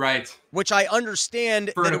middlemen, Right. which I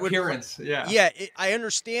understand For that an it would. appearance. Yeah. Yeah, I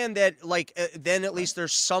understand that. Like, then at least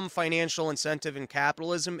there's some financial incentive in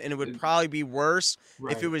capitalism, and it would probably be worse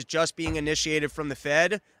if it Right. was just being initiated from the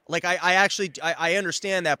Fed. Like, I actually I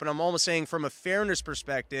understand that, but I'm almost saying from a fairness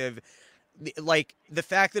perspective, like the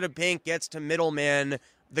fact that a bank gets to middleman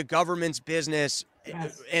the government's business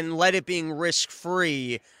Yes. and let it being risk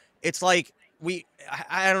free, it's like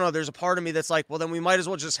I don't know. There's a part of me that's like, well, then we might as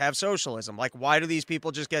well just have socialism. Like, why do these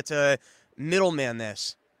people just get to middleman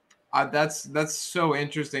this? That's so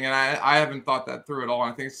interesting, and I haven't thought that through at all.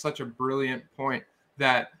 And I think it's such a brilliant point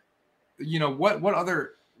that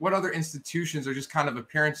what other institutions are just kind of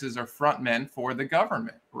appearances or frontmen for the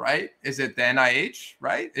government, right? Is it the NIH,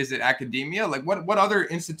 right? Is it academia? Like what other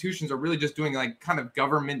institutions are really just doing like kind of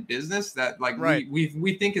government business that like Right.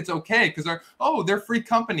 we think it's okay because they're free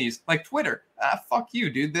companies like Twitter. Fuck you,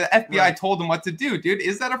 dude. The FBI Right. told them what to do, dude.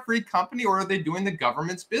 Is that a free company or are they doing the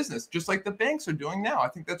government's business just like the banks are doing now? I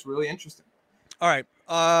think that's really interesting. All right.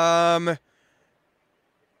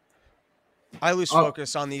 I lose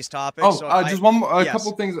focus on these topics. Just one more, a yes.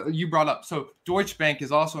 couple things you brought up. So Deutsche Bank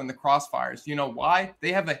is also in the crossfires. You know why?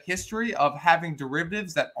 They have a history of having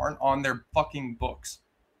derivatives that aren't on their fucking books.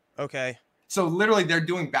 Okay. So literally, they're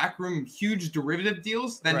doing backroom huge derivative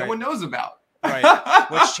deals that no Right. one knows about. Right.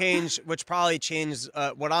 Which probably changed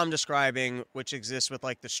what I'm describing, which exists with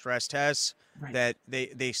like the stress tests, Right. that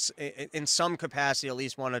they in some capacity at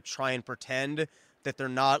least want to try and pretend that they're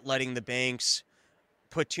not letting the banks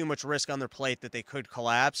put too much risk on their plate that they could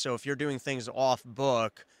collapse. So if you're doing things off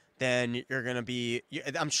book, then you're going to be,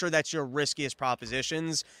 I'm sure that's your riskiest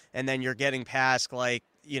propositions. And then you're getting past like,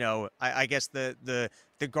 I guess the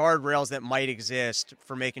guardrails that might exist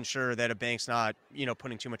for making sure that a bank's not,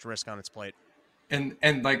 putting too much risk on its plate. And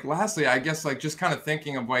like lastly, I guess like just kind of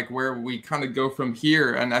thinking of like where we kind of go from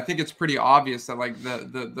here. And I think it's pretty obvious that like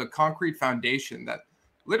the concrete foundation that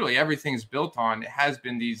literally everything's built on, it has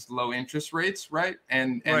been these low interest rates, right?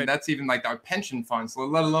 And Right. that's even like our pension funds,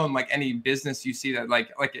 let alone like any business you see that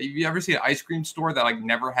like you ever see an ice cream store that like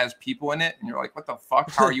never has people in it and you're like, what the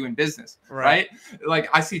fuck, how are you in business? Right. Like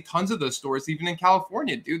I see tons of those stores even in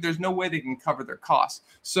California, dude. There's no way they can cover their costs.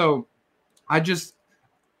 So I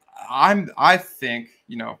think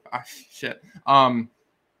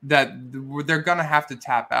that they're gonna have to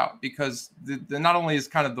tap out because not only is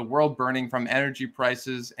kind of the world burning from energy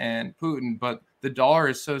prices and Putin, but the dollar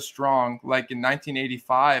is so strong. Like in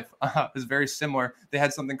 1985, is very similar. They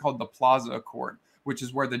had something called the Plaza Accord, which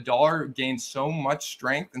is where the dollar gained so much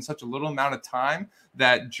strength in such a little amount of time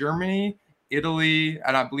that Germany, Italy,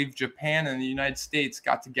 and I believe Japan and the United States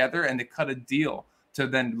got together and they cut a deal to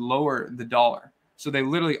then lower the dollar. So they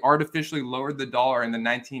literally artificially lowered the dollar in the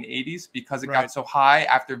 1980s because it got so high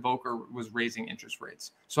after Volcker was raising interest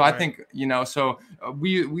rates. So I think,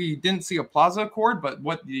 we didn't see a Plaza Accord, but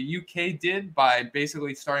what the UK did by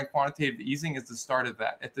basically starting quantitative easing is the start of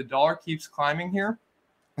that. If the dollar keeps climbing here,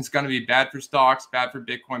 it's going to be bad for stocks, bad for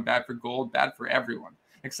Bitcoin, bad for gold, bad for everyone,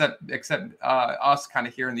 except us kind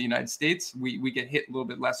of here in the United States. We get hit a little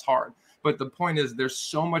bit less hard. But the point is there's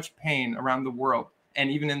so much pain around the world and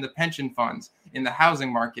even in the pension funds, in the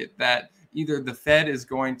housing market, that either the Fed is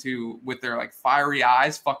going to, with their like fiery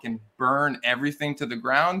eyes, fucking burn everything to the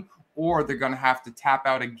ground, or they're going to have to tap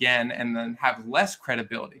out again and then have less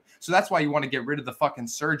credibility. So that's why you want to get rid of the fucking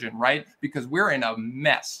surgeon, right? Because we're in a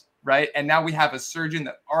mess, right? And now we have a surgeon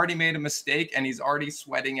that already made a mistake and he's already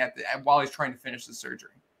sweating while he's trying to finish the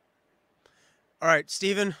surgery. All right,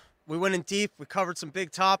 Steven, we went in deep. We covered some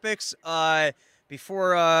big topics.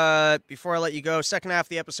 Before I let you go, second half of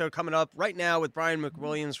the episode coming up right now with Brian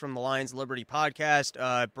McWilliams from the Lions Liberty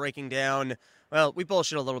podcast, breaking down, well, we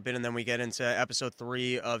bullshit a little bit, and then we get into episode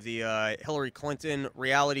 3 of the Hillary Clinton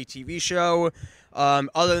reality TV show.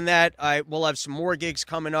 Other than that, we'll have some more gigs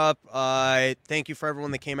coming up. Thank you for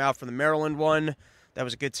everyone that came out for the Maryland one. That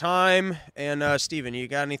was a good time. And Steven, you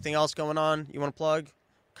got anything else going on you want to plug?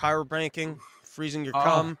 Chirobanking, freezing your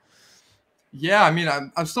cum? Yeah, I mean,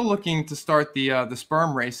 I'm still looking to start the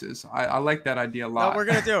sperm races. I like that idea a lot. No, we're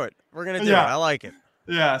gonna do it. We're gonna do it. I like it.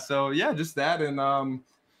 Yeah. So yeah, just that, and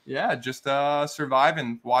just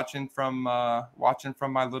surviving, watching from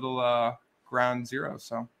my little ground zero.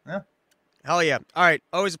 So yeah. Hell yeah! All right,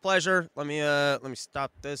 always a pleasure. Let me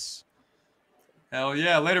stop this. Hell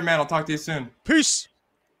yeah! Later, man. I'll talk to you soon. Peace.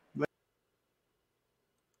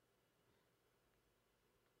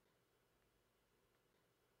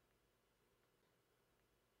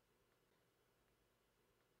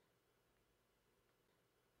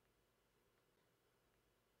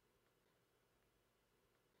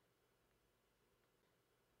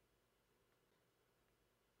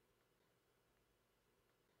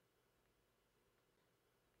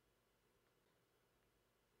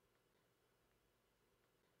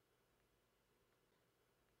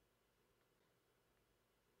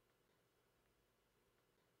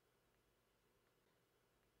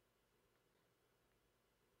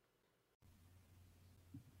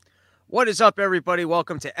 What is up, everybody?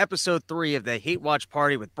 Welcome to episode 3 of the Hate Watch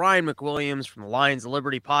Party with Brian McWilliams from the Lions of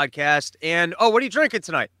Liberty podcast. And, what are you drinking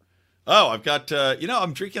tonight? Oh, I've got,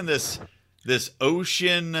 I'm drinking this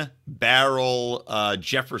Ocean Barrel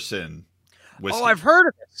Jefferson whiskey. Oh, I've heard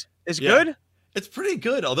of this. Is it good? It's pretty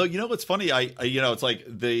good. Although, you know what's funny? I it's like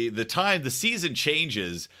the season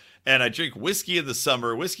changes, and I drink whiskey in the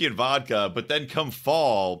summer, whiskey and vodka, but then come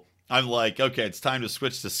fall, I'm like, okay, it's time to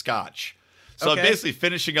switch to scotch. So I'm basically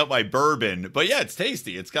finishing up my bourbon, but yeah, it's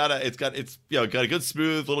tasty. It's got a good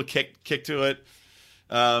smooth little kick to it.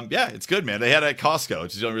 Yeah, it's good, man. They had it at Costco,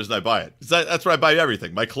 which is the only reason I buy it. That's where I buy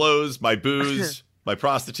everything: my clothes, my booze, my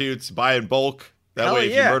prostitutes. Buy in bulk. That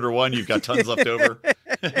way, if you murder one, you've got tons left over.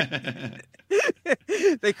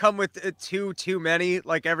 They come with too many,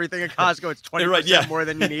 like everything at Costco. It's 20% more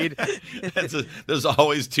than you need. There's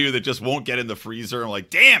always 2 that just won't get in the freezer. I'm like,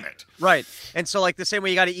 damn it. Right. And so, like, the same way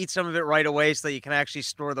you got to eat some of it right away so that you can actually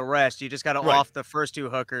store the rest. You just got to off the first 2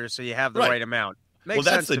 hookers so you have the right amount. Makes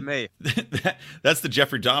sense to me. That's the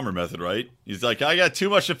Jeffrey Dahmer method, right? He's like, I got too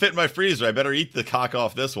much to fit in my freezer. I better eat the cock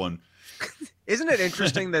off this one. Isn't it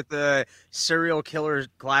interesting that the serial killer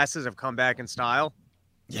glasses have come back in style?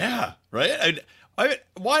 Yeah, right.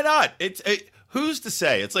 Why not? Who's to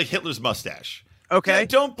say? It's like Hitler's mustache. Okay.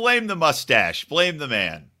 Don't blame the mustache. Blame the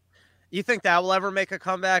man. You think that will ever make a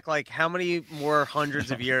comeback? Like, how many more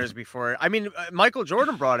hundreds of years before? I mean, Michael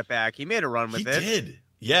Jordan brought it back. He made a run with it. He did.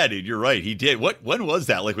 Yeah, dude, you're right. He did. When was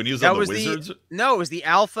that? Like when he was on the Wizards? No, it was the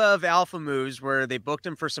Alpha of Alpha Moves where they booked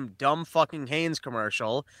him for some dumb fucking Hanes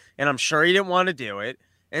commercial, and I'm sure he didn't want to do it.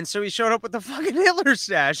 And so he showed up with the fucking Hitler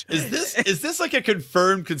stash. Is this like a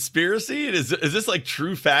confirmed conspiracy? Is this like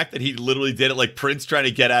true fact that he literally did it, like Prince trying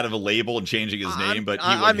to get out of a label and changing his name, but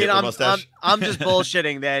he went Hitler mustache? I'm just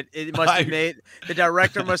bullshitting that it must have made the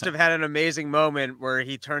director must have had an amazing moment where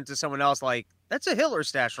he turned to someone else like, that's a Hitler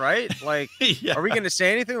stash, right? Like, Are we going to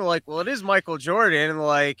say anything? They're like, well, it is Michael Jordan. And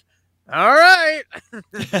like, all right.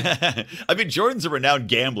 I mean, Jordan's a renowned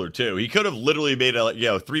gambler too. He could have literally made a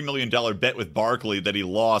 $3 million bet with Barkley that he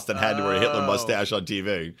lost and had to wear a Hitler mustache on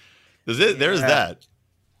TV. There's that.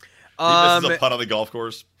 He misses a putt on the golf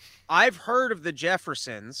course. I've heard of the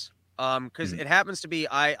Jeffersons because it happens to be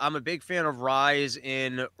I'm a big fan of ryes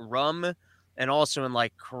in rum and also in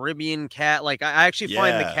like Caribbean cat. Like I actually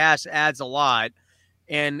find the cask adds a lot,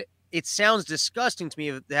 and it sounds disgusting to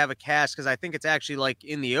me to have a cask because I think it's actually like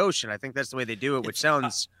in the ocean. I think that's the way they do it, which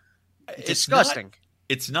sounds disgusting.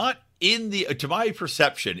 It's not in the, to my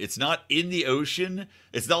perception, it's not in the ocean.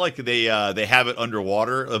 It's not like they have it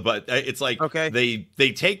underwater, but it's like they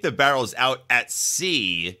take the barrels out at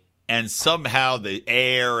sea, and somehow the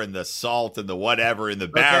air and the salt and the whatever in the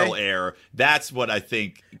barrel air, that's what I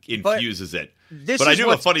think infuses it. But I do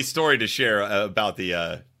have a funny story to share about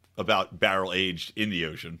barrel aged in the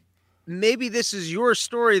ocean. Maybe this is your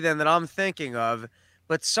story then that I'm thinking of,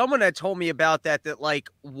 but someone had told me about that like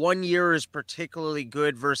 1 year is particularly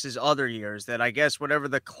good versus other years, that I guess whatever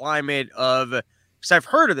the climate of, because I've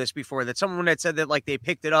heard of this before, that someone had said that like they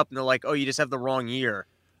picked it up and they're like, oh, you just have the wrong year.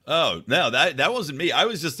 Oh, no, that wasn't me. I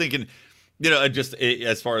was just thinking, just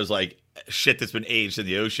as far as like shit that's been aged in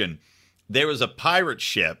the ocean, there was a pirate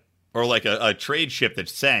ship or like a trade ship that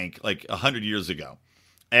sank like 100 years ago.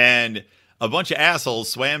 And a bunch of assholes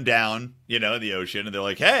swam down, in the ocean, and they're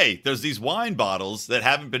like, hey, there's these wine bottles that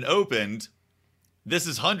haven't been opened. This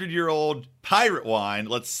is 100-year-old pirate wine.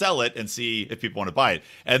 Let's sell it and see if people want to buy it.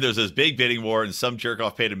 And there's this big bidding war, and some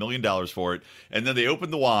jerk-off paid $1 million for it. And then they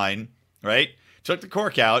opened the wine, right? Took the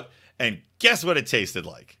cork out, and guess what it tasted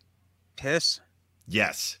like? Piss?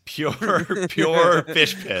 Yes, pure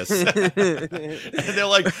fish piss. And they're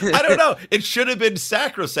like, I don't know. It should have been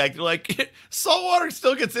sacrosanct. They're like, salt water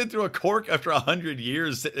still gets in through a cork after 100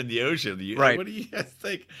 years sitting in the ocean. Right. What do you guys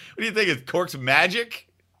think? What do you think? Is cork's magic?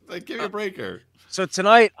 Like, give me a breaker. So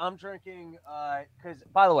tonight I'm drinking. Because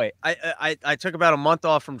by the way, I took about a month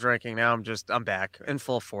off from drinking. Now I'm back in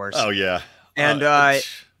full force. Oh yeah. And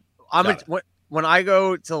when I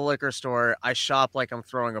go to the liquor store, I shop like I'm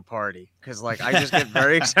throwing a party because like I just get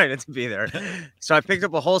very excited to be there. So I picked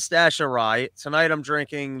up a whole stash of rye. Tonight I'm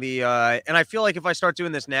drinking the and I feel like if I start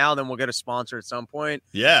doing this now, then we'll get a sponsor at some point.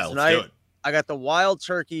 Yeah, tonight, let's do it. I got the Wild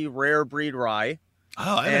Turkey Rare Breed Rye.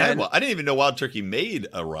 Oh, I haven't had one. I didn't even know Wild Turkey made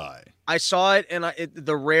a rye. I saw it and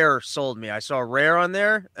the Rare sold me. I saw Rare on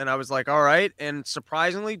there and I was like, all right. And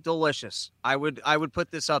surprisingly delicious. I would put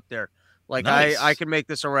this up there. Like nice. I can make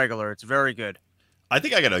this a regular. It's very good. I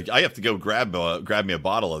think I have to go grab me a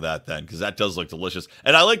bottle of that then, because that does look delicious.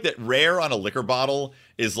 And I like that Rare on a liquor bottle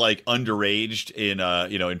is like underaged in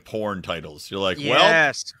in porn titles. You're like,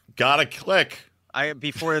 yes. Well, gotta click.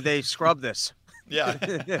 Before they scrub this. Yeah.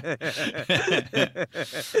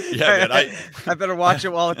 Yeah, man. I better watch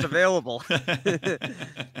it while it's available. No,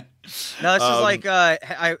 this is like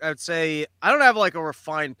I would say I don't have like a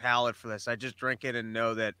refined palate for this. I just drink it and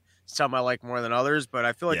know that some I like more than others, but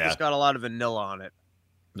I feel like this got a lot of vanilla on it.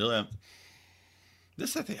 Yeah.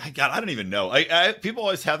 This I think I don't even know. People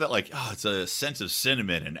always have that like, oh, it's a sense of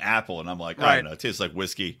cinnamon and apple, and I'm like, I don't know. It tastes like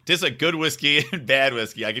whiskey. It tastes like good whiskey and bad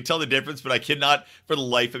whiskey. I can tell the difference, but I cannot for the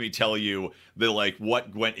life of me tell you like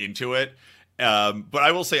what went into it. But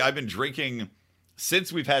I will say I've been drinking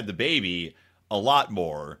since we've had the baby a lot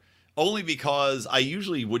more. Only because I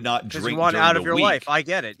usually would not drink you want during out the of your week. life. I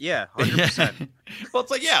get it. Yeah, 100%. Well, it's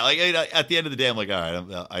like, like at the end of the day, I'm like, all right,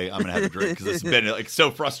 I'm gonna have a drink because it's been like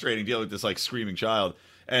so frustrating dealing with this like screaming child.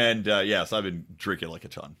 And so I've been drinking like a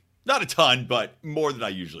ton, not a ton, but more than I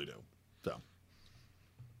usually do. So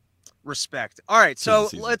respect. All right, so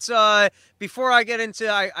let's before I get into,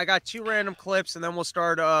 I got 2 random clips, and then we'll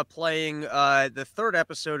start playing the 3rd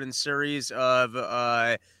episode in the series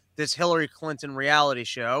of this Hillary Clinton reality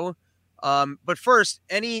show. But first,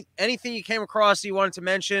 anything you came across you wanted to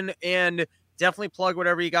mention, and definitely plug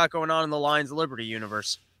whatever you got going on in the Lions of Liberty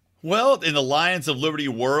universe. Well, in the Lions of Liberty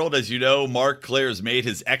world, as you know, Mark Claire has made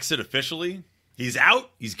his exit officially. He's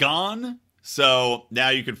out. He's gone. So now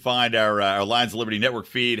you can find our Lions of Liberty network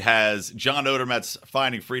feed has John Odermatt's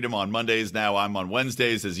Finding Freedom on Mondays. Now I'm on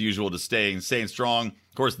Wednesdays, as usual, to staying strong.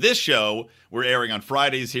 Of course, this show we're airing on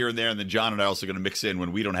Fridays here and there, and then John and I are also going to mix in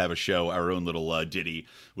when we don't have a show, our own little ditty,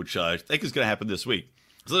 which I think is going to happen this week.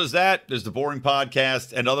 So there's that. There's the Boring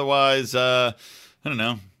Podcast, and otherwise, I don't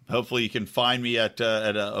know. Hopefully, you can find me at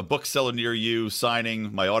a bookseller near you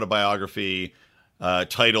signing my autobiography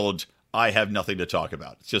titled "I Have Nothing to Talk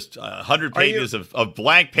About." It's just 100 pages of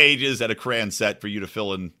blank pages and a crayon set for you to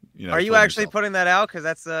fill in. Are you actually putting that out? Because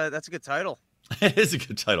that's a good title. It is a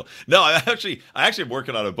good title. No, I actually am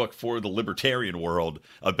working on a book for the libertarian world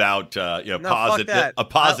about positive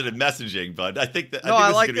messaging. But I think that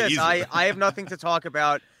I like this. I have nothing to talk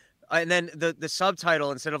about. And then the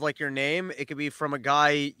subtitle, instead of like your name, it could be from a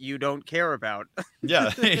guy you don't care about.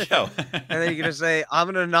 Yeah, there you go. And then you can just say, I'm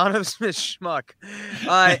an anonymous schmuck.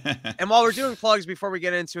 And while we're doing plugs, before we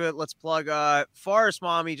get into it, let's plug Forest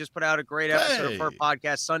Mommy just put out a great episode of her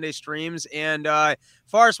podcast, Sunday Streams. And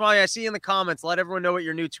Forest Mommy, I see you in the comments. Let everyone know what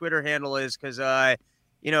your new Twitter handle is, because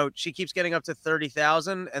she keeps getting up to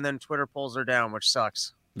 30,000, and then Twitter pulls her down, which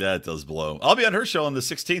sucks. Yeah, it does blow. I'll be on her show on the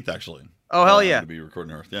 16th, actually. Oh, hell yeah. To be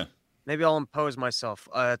recording her, yeah. Maybe I'll impose myself.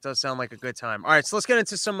 It does sound like a good time. All right, so let's get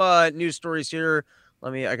into some news stories here. I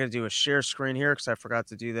got to do a share screen here because I forgot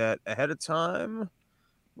to do that ahead of time.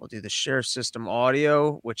 We'll do the share system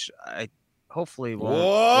audio, which I hopefully won't.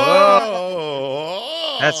 Whoa!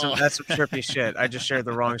 That's some trippy shit. I just shared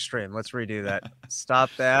the wrong stream. Let's redo that. Stop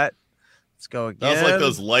that. Let's go again. That's like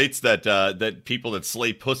those lights that people that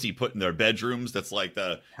slay pussy put in their bedrooms. That's like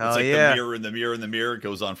the mirror in the mirror in the mirror. It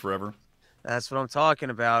goes on forever. That's what I'm talking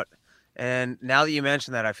about. And now that you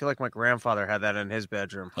mention that, I feel like my grandfather had that in his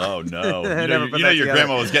bedroom. Oh no! Your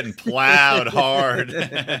grandma was getting plowed hard.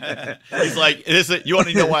 He's like, you want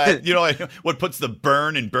to know why? What puts the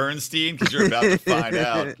burn in Bernstein? Because you're about to find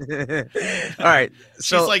out. All right.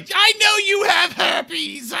 So she's like, I know you have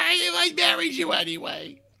herpes. I married you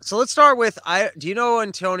anyway. So let's start with do you know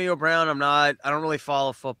Antonio Brown? I don't really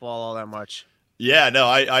follow football all that much. Yeah, no,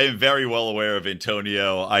 I am very well aware of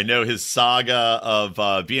Antonio. I know his saga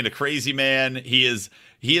of being a crazy man. He is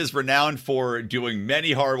renowned for doing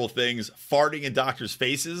many horrible things. Farting in doctors'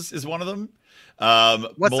 faces is one of them.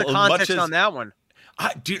 What's the context on that one?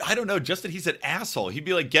 Dude, I don't know. Just that he's an asshole. He'd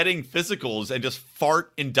be like getting physicals and just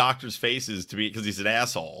fart in doctors' faces because he's an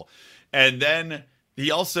asshole. And then he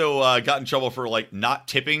also got in trouble for like not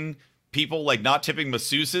tipping people, like not tipping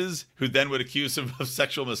masseuses, who then would accuse him of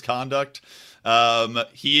sexual misconduct.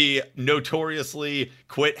 He notoriously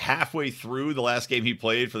quit halfway through the last game he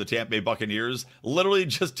played for the Tampa Bay Buccaneers, literally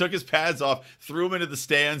just took his pads off, threw them into the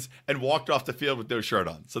stands, and walked off the field with no shirt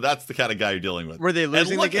on. So that's the kind of guy you're dealing with. Were they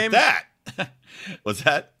losing the game? At that. What's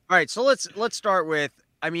that? All right, so let's start with,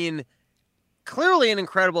 clearly an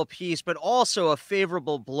incredible piece, but also a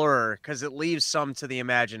favorable blur because it leaves some to the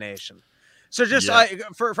imagination. So just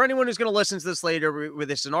for anyone who's going to listen to this later, with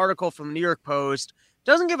this an article from the New York Post.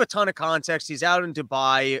 Doesn't give a ton of context. He's out in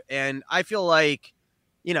Dubai, and I feel like,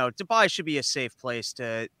 Dubai should be a safe place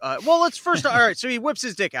to. Let's first. All right, so he whips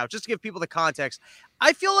his dick out just to give people the context.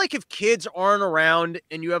 I feel like if kids aren't around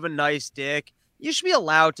and you have a nice dick, you should be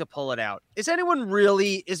allowed to pull it out. Is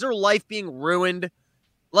their life being ruined?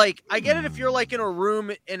 Like, I get it if you're like in a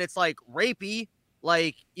room and it's like rapey,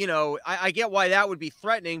 like, I get why that would be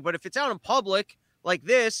threatening. But if it's out in public like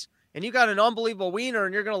this, and you got an unbelievable wiener,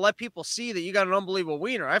 and you're going to let people see that you got an unbelievable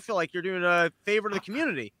wiener. I feel like you're doing a favor to the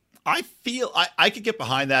community. I feel I could get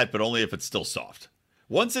behind that, but only if it's still soft.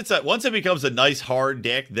 Once it becomes a nice hard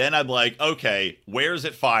dick, then I'm like, okay, where's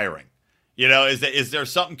it firing? You know, is there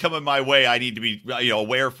something coming my way I need to be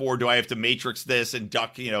aware for? Do I have to matrix this and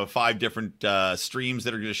duck 5 different streams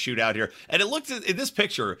that are going to shoot out here? And it looks in this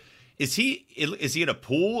picture. Is he in a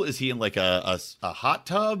pool? Is he in like a hot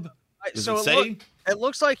tub? Does it say? It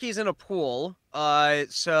looks like he's in a pool. And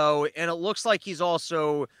it looks like he's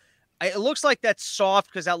also. It looks like that's soft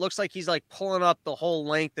because that looks like he's like pulling up the whole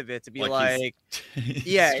length of it to be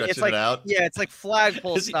yeah, it's like it's like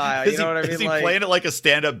flagpole style. You know what I mean? Is he playing it like a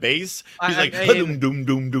stand-up bass? He's like doom doom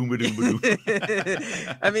doom doom doom.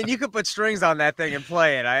 I mean, you could put strings on that thing and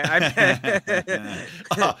play it.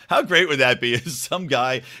 How great would that be? If some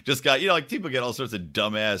guy just got like people get all sorts of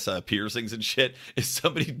dumbass piercings and shit. If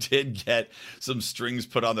somebody did get some strings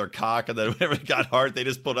put on their cock and then whenever it got hard, they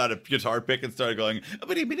just pulled out a guitar pick and started going.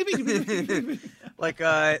 Like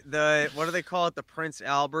what do they call it? The Prince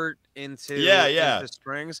Albert into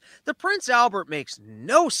strings. The Prince Albert makes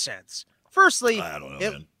no sense. Firstly, I don't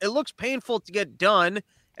know, it looks painful to get done,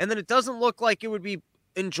 and then it doesn't look like it would be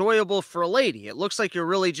enjoyable for a lady. It looks like you're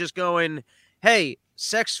really just going, "Hey,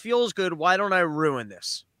 sex feels good. Why don't I ruin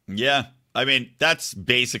this?" Yeah, I mean that's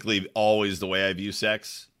basically always the way I view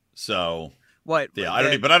sex. So what? Yeah, I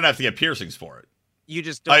don't have to get piercings for it. You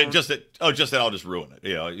just don't. Just that I'll just ruin it.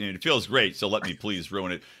 It feels great, so let me please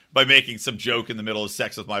ruin it by making some joke in the middle of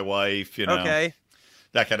sex with my wife. Okay,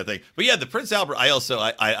 that kind of thing. But yeah, the Prince Albert. I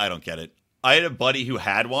don't get it. I had a buddy who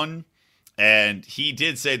had one, and he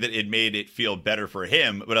did say that it made it feel better for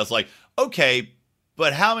him. But I was like, okay,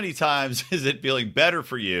 but how many times is it feeling better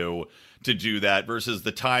for you to do that versus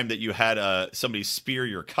the time that you had somebody spear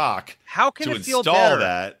your cock? How can to it feel install better?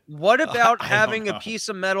 That? What about having a piece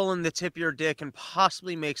of metal in the tip of your dick and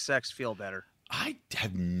possibly make sex feel better? I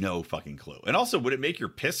have no fucking clue. And also, would it make your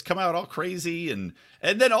piss come out all crazy? And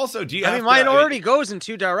then also, do you? Mine already goes in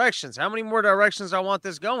 2 directions. How many more directions I want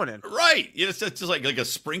this going in? Right. It's just like a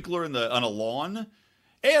sprinkler on a lawn.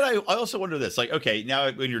 And I also wonder this, like, okay,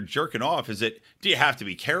 now when you're jerking off, do you have to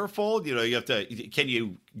be careful? Can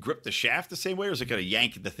you grip the shaft the same way, or is it going to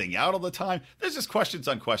yank the thing out all the time? There's just questions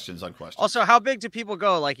on questions on questions. Also, how big do people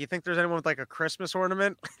go? Like, you think there's anyone with like a Christmas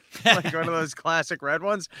ornament, like one of those classic red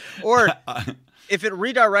ones, or if it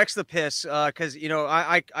redirects the piss? Because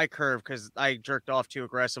I curve because I jerked off too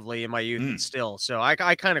aggressively in my youth and still, so I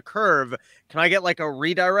kind of curve. Can I get like a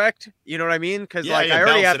redirect? You know what I mean? Because I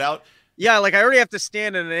already have it out. Yeah, like I already have to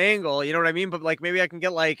stand at an angle, you know what I mean? But like maybe I can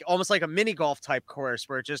get like almost like a mini golf type course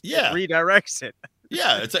where it just redirects it.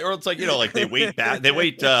 Yeah, it's like like they weight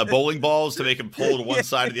bowling balls to make them pull to one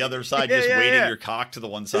side or the other side, weighting your cock to the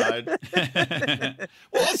one side.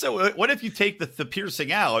 Well, also, what if you take the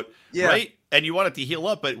piercing out, right? And you want it to heal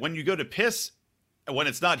up, but when you go to piss, when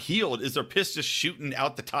it's not healed, is there piss just shooting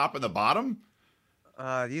out the top and the bottom?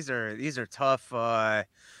 These are tough.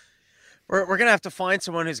 We're going to have to find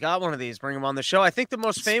someone who's got one of these, bring him on the show. I think the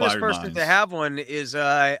most famous person to have one is,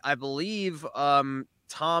 I believe,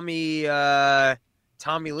 Tommy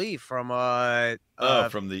Lee from that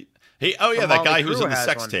guy who's in the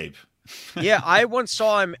sex tape. Yeah, I once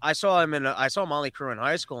saw him. I saw Molly Crew in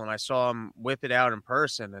high school, and I saw him whip it out in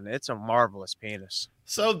person, and it's a marvelous penis.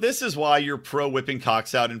 So this is why you're pro whipping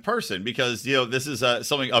cocks out in person, because this is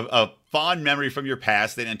something a fond memory from your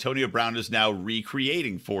past that Antonio Brown is now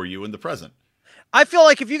recreating for you in the present. I feel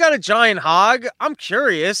like if you got a giant hog, I'm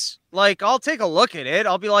curious. Like, I'll take a look at it.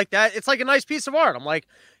 I'll be like, that. It's like a nice piece of art. I'm like,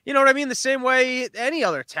 you know what I mean? The same way any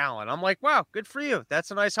other talent. I'm like, wow, good for you.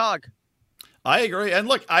 That's a nice hog. I agree. And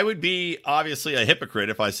look, I would be obviously a hypocrite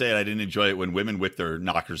if I said I didn't enjoy it when women whip their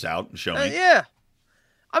knockers out and show me. Yeah.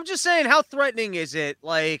 I'm just saying, how threatening is it?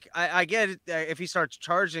 Like, I get it if he starts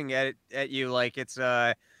charging at you, like it's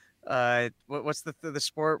what's the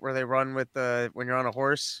sport where they run with when you're on a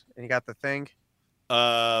horse and you got the thing?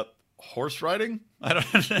 Horse riding? I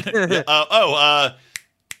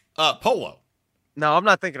don't. Polo. No, I'm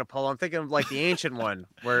not thinking of polo. I'm thinking of like the ancient one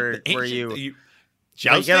where you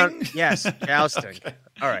jousting? Yes, jousting. Okay.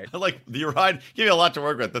 All right. Like you ride, give you a lot to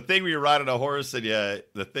work with. The thing where you ride on a horse and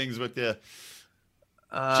the things with you.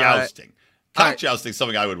 Jousting. Cock jousting,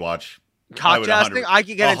 something I would watch. Cock jousting? I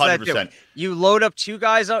could get into that too. You load up 2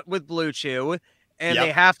 guys up with Blue Chew, and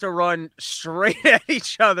they have to run straight at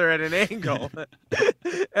each other at an angle.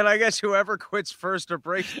 And I guess whoever quits first or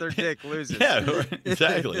breaks their dick loses. Yeah,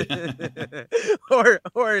 exactly.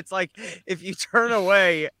 or it's like if you turn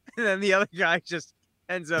away and then the other guy just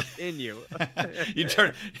ends up in you. You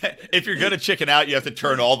turn if you're gonna chicken out, you have to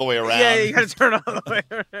turn all the way around. Yeah, you got to turn all the way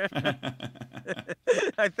around.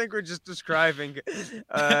 I think we're just describing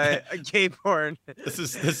a gay porn. This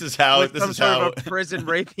is how with this some is sort how of a prison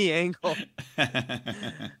rapey angle.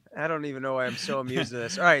 I don't even know why I'm so amused at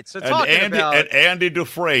this. All right, so talking about Andy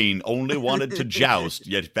Dufresne only wanted to joust,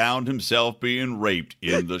 yet found himself being raped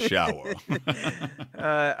in the shower.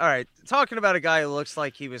 all right, talking about a guy who looks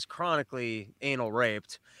like he was chronically anal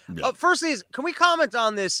raped. Yeah. Firstly, can we comment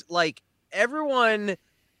on this? Like everyone,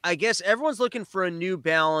 I guess everyone's looking for a new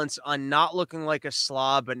balance on not looking like a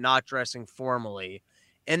slob but not dressing formally.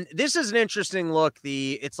 And this is an interesting look.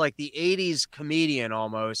 It's like the 80s comedian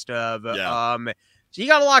almost of so you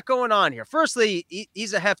got a lot going on here. Firstly,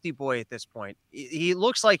 he's a hefty boy at this point. He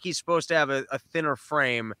looks like he's supposed to have a thinner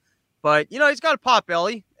frame, but he's got a pot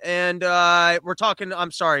belly. And we're talking.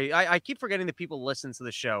 I'm sorry, I keep forgetting that people listen to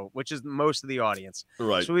the show, which is most of the audience.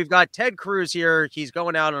 Right. So we've got Ted Cruz here. He's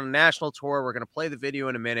going out on a national tour. We're going to play the video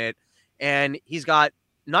in a minute, and he's got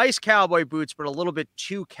nice cowboy boots, but a little bit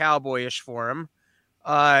too cowboyish for him.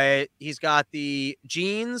 He's got the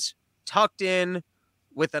jeans tucked in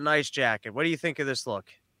with a nice jacket. What do you think of this look?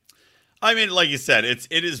 I mean, like you said, it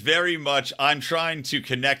is very much. I'm trying to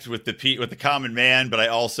connect with the common man, but I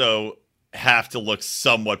also have to look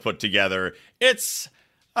somewhat put together.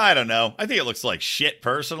 I don't know. I think it looks like shit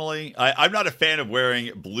personally. I'm not a fan of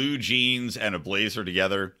wearing blue jeans and a blazer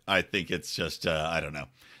together. I think it's just I don't know.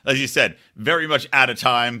 As you said, very much out of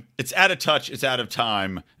time. It's out of touch. It's out of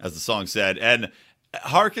time, as the song said, and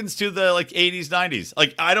harkens to the 80s, 90s.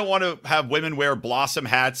 Like, I don't want to have women wear blossom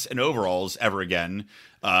hats and overalls ever again.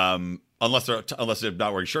 Unless they're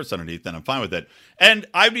not wearing shirts underneath, then I'm fine with it. And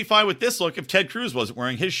I'd be fine with this look if Ted Cruz wasn't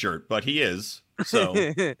wearing his shirt, but he is. So I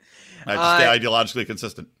have to stay ideologically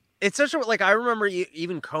consistent. It's such a I remember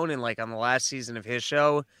even Conan, on the last season of his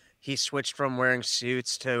show, he switched from wearing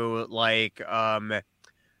suits to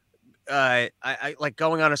I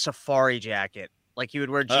going on a safari jacket. He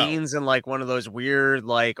would wear jeans and one of those weird,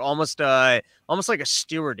 almost like a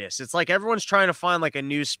stewardess. It's like everyone's trying to find a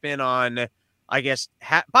new spin on, I guess.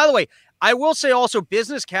 By the way, I will say also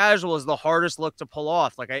business casual is the hardest look to pull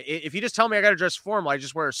off. If you just tell me I got to dress formal, I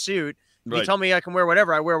just wear a suit. If you tell me I can wear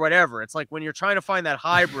whatever, I wear whatever. It's like when you're trying to find that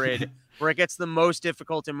hybrid where it gets the most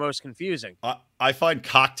difficult and most confusing. I find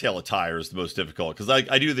cocktail attire is the most difficult because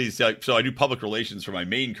I do these. So I do public relations for my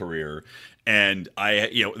main career, and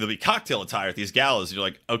there'll be cocktail attire at these galas. And you're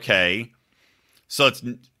like, okay, so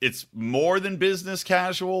it's more than business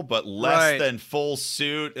casual, but less than full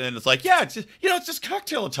suit. And it's like, yeah, it's just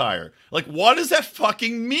cocktail attire. What does that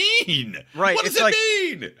fucking mean? Right. What does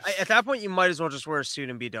it mean? At that point, you might as well just wear a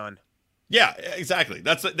suit and be done. Yeah, exactly.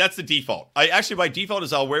 That's the default. By default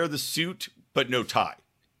is I'll wear the suit but no tie.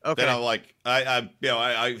 Okay. Then I'm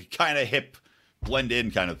I kind of hip blend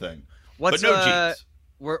in kind of thing. But no jeans.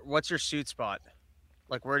 What's your suit spot?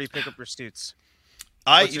 Where do you pick up your suits?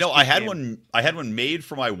 I had one made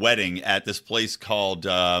for my wedding at this place called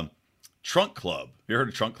Trunk Club. You heard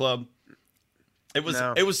of Trunk Club? It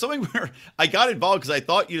was something where I got involved because I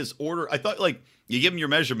thought you just order. I thought you give them your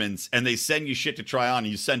measurements and they send you shit to try on and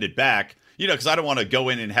you send it back. Because I don't want to go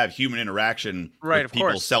in and have human interaction with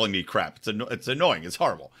people selling me crap. It's annoying. It's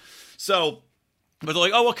horrible. So, but they're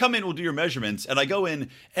like, oh, well, come in. We'll do your measurements. And I go in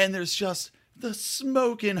and there's just the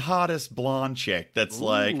smoking hottest blonde chick that's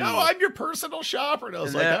like, oh, I'm your personal shopper. And I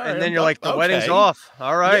was and then you're like, the wedding's off.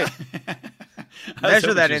 All right. Yeah.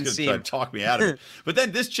 Measure that inseam. Talk me out of it. But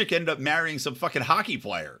then this chick ended up marrying some fucking hockey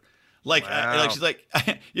player. She's like,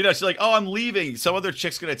 she's like, oh, I'm leaving. Some other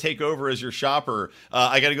chick's going to take over as your shopper.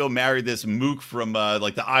 I got to go marry this mook from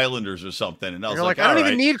the Islanders or something. And I was I don't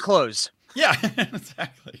even need clothes. Yeah,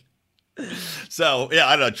 exactly. So, yeah,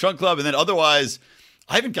 I don't know, Trunk Club. And then otherwise,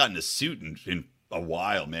 I haven't gotten a suit in a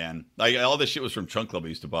while, man. All this shit was from Trunk Club I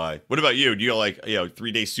used to buy. What about you? Do you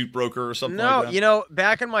 3-day suit broker or something like that? No,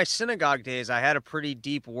 back in my synagogue days, I had a pretty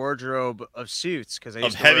deep wardrobe of suits because I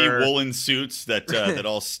used to heavy woolen suits that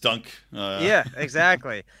all stunk. Yeah,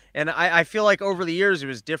 exactly. And I feel like over the years it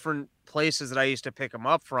was different places that I used to pick them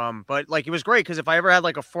up from, but it was great because if I ever had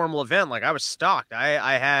a formal event, I was stocked.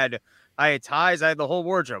 I had ties, I had the whole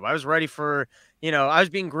wardrobe. I was ready for. I was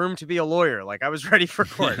being groomed to be a lawyer. I was ready for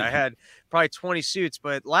court. I had probably 20 suits.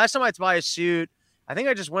 But last time I had to buy a suit, I think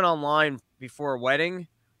I just went online before a wedding.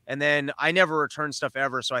 And then I never returned stuff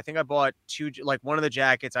ever. So I think I bought one of the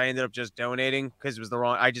jackets I ended up just donating because it was the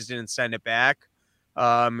wrong. I just didn't send it back.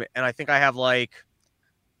 And I think I have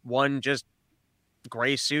one just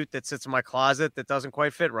gray suit that sits in my closet that doesn't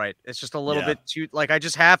quite fit right. It's just a little bit too, I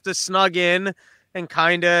just have to snug in and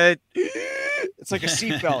kind of It's like a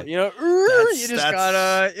seatbelt, you just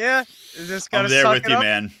gotta I'm there suck with it you, up.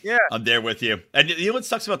 man. Yeah. I'm there with you. And you know what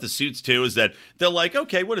sucks about the suits too is that they're like,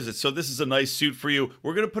 okay, what is it? So this is a nice suit for you.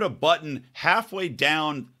 We're gonna put a button halfway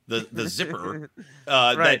down the zipper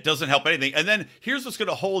that doesn't help anything. And then here's what's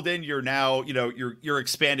gonna hold in your now, your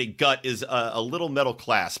expanding gut is a little metal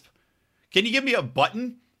clasp. Can you give me a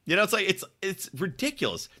button? It's like it's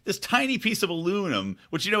ridiculous. This tiny piece of aluminum,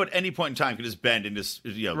 which at any point in time could just bend and just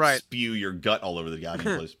spew your gut all over the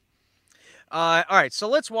goddamn place. All right, so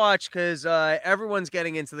let's watch because everyone's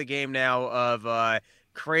getting into the game now of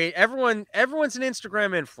everyone's an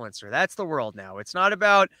Instagram influencer. That's the world now. It's not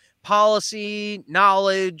about policy,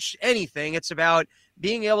 knowledge, anything. It's about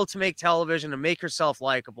being able to make television and make yourself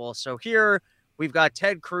likable. So here we've got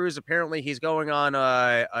Ted Cruz. Apparently he's going on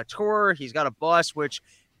a tour. He's got a bus, which,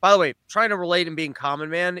 by the way, trying to relate and being common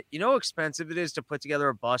man, you know how expensive it is to put together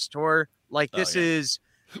a bus tour? Like this is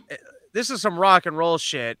some rock and roll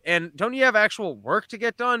shit. And don't you have actual work to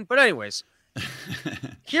get done? But anyways,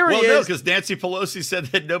 here he is. Well, no, because Nancy Pelosi said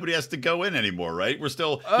that nobody has to go in anymore, right? We're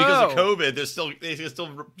still, because of COVID, they can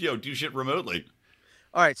still do shit remotely.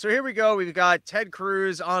 All right, so here we go. We've got Ted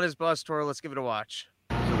Cruz on his bus tour. Let's give it a watch.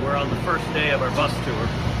 So we're on the first day of our bus tour.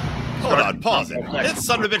 Hold on, pause it. This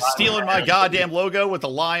son of a bitch stealing my goddamn logo with the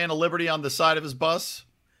Lion of Liberty on the side of his bus.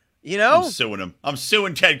 I'm suing him. I'm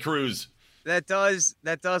suing Ted Cruz. That does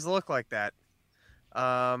look like that.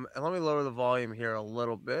 And let me lower the volume here a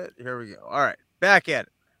little bit. Here we go. All right, back at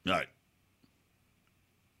it. All right.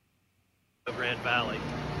 Grand Valley.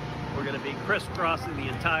 We're going to be crisscrossing the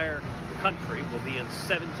entire country. We'll be in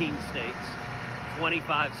 17 states,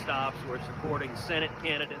 25 stops. We're supporting Senate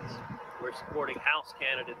candidates. We're supporting House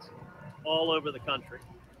candidates all over the country.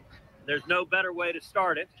 There's no better way to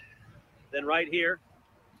start it than right here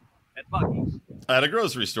at Buc-ee's. At a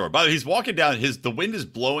grocery store. By the way, he's walking down. The wind is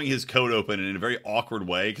blowing his coat open in a very awkward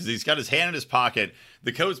way because he's got his hand in his pocket.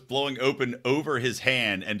 The coat's blowing open over his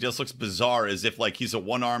hand and just looks bizarre, as if like he's a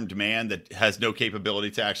one-armed man that has no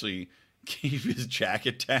capability to actually keep his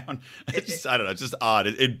jacket down. I don't know. It's just odd.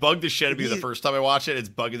 It bugged the shit out of me the first time I watched it. It's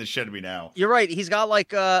bugging the shit out of me now. You're right. He's got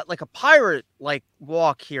like a pirate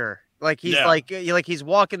walk here. Like he's like he's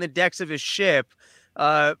walking the decks of his ship,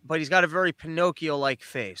 but he's got a very Pinocchio-like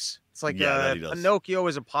face. It's like Pinocchio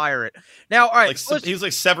is a pirate. Now, all right. He's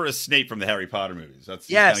like Severus Snape from the Harry Potter movies. That's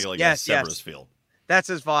kind of like a Severus feel. That's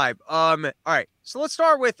his vibe. All right. So let's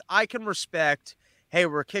start with I can respect, hey,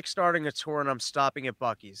 we're kickstarting a tour and I'm stopping at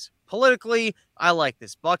Buc-ee's. Politically, I like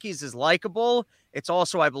this. Buc-ee's is likable. It's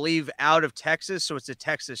also, I believe, out of Texas, so it's a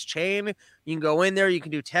Texas chain. You can go in there. You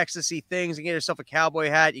can do Texas-y things. You can get yourself a cowboy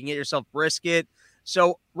hat. You can get yourself brisket.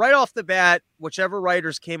 So right off the bat, whichever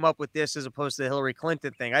writers came up with this as opposed to the Hillary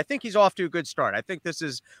Clinton thing, I think he's off to a good start. I think this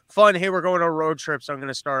is fun. Hey, we're going on a road trip, so I'm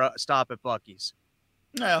going to stop at Buc-ee's.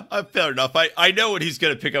 Yeah, fair enough. I know what he's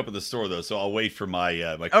going to pick up at the store, though, so I'll wait for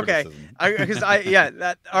my my criticism.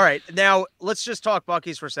 Okay, all right. Now, let's just talk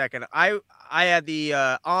Buc-ee's for a second. I had the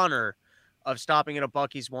honor of stopping at a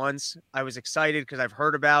Buc-ee's once. I was excited because I've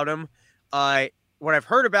heard about them. What I've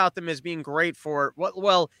heard about them is being great for,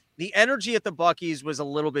 the energy at the Buc-ee's was a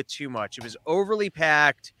little bit too much. It was overly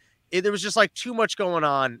packed. There was just like too much going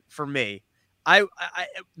on for me.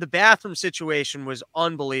 The bathroom situation was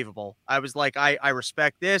unbelievable. I was like, I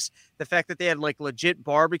respect this. The fact that they had like legit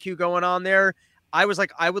barbecue going on there. I was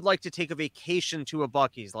like, I would like to take a vacation to a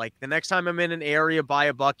Buc-ee's. Like the next time I'm in an area by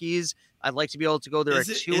a Buc-ee's, I'd like to be able to go there at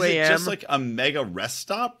 2 a.m. Is it just like a mega rest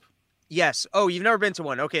stop? Yes. Oh, you've never been to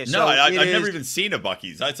one? Okay. So no, I've never even seen a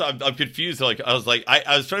Buc-ee's. I'm confused. Like I was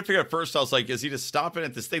trying to figure out first. I was like, is he just stopping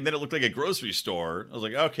at this thing? Then it looked like a grocery store. I was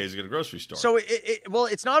like, okay, he's got a grocery store. So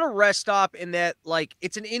it's not a rest stop in that like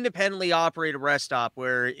it's an independently operated rest stop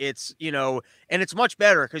where it's and it's much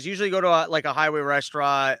better because usually you go to a highway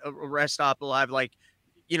restaurant, a rest stop will have like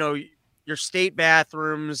your state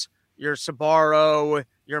bathrooms, your Sbarro,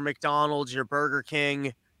 your McDonald's, your Burger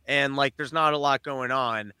King, and like there's not a lot going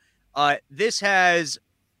on. This has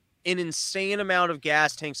an insane amount of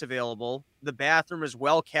gas tanks available. The bathroom is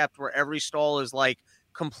well kept where every stall is like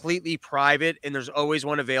completely private and there's always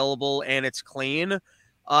one available and it's clean.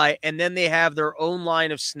 And then they have their own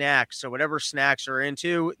line of snacks. So whatever snacks you're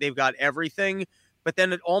into, they've got everything. But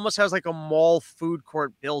then it almost has like a mall food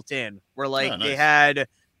court built in where like they had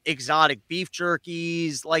exotic beef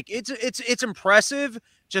jerkies. Like it's impressive.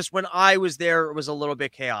 Just when I was there, it was a little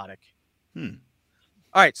bit chaotic.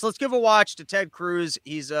 All right, so let's give a watch to Ted Cruz.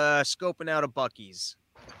 He's scoping out a Buc-ee's.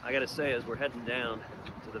 I got to say, as we're heading down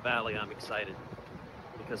to the valley, I'm excited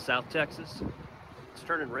because South Texas, it's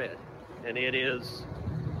turning red, and it is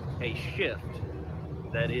a shift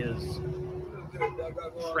that is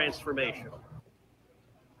transformational.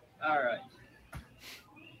 All right.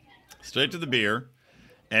 Straight to the beer.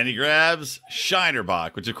 And he grabs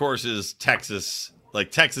Shinerbach, which of course is Texas,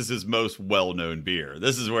 like Texas's most well-known beer.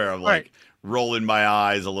 This is where I'm like rolling my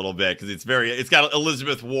eyes a little bit because it's got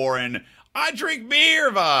Elizabeth Warren, I drink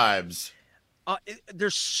beer vibes.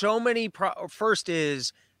 There's so many. First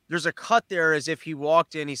is there's a cut there as if he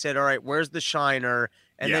walked in. He said, "All right, where's the Shiner?"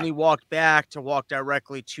 And then he walked back to walk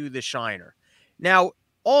directly to the Shiner. Now,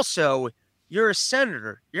 also, you're a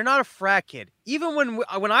senator. You're not a frat kid. Even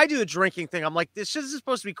when I do the drinking thing, I'm like, this isn't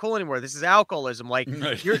supposed to be cool anymore. This is alcoholism. Like,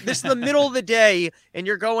 this is the middle of the day, and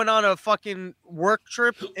you're going on a fucking work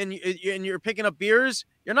trip, and you're picking up beers.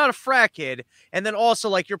 You're not a frat kid. And then also,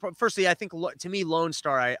 like, firstly, I think to me, Lone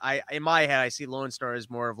Star, I in my head, I see Lone Star as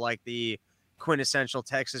more of like the quintessential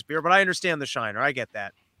Texas beer. But I understand the Shiner. I get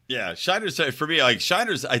that. Yeah, Shiner's for me. Like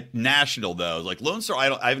Shiner's national though. Like Lone Star,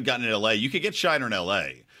 I haven't gotten in LA. You could get Shiner in LA.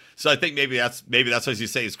 So I think maybe that's what you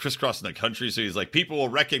say is crisscrossing the country. So he's like, people will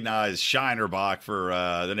recognize Shinerbach for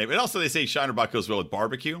the name. And also they say Shinerbach goes well with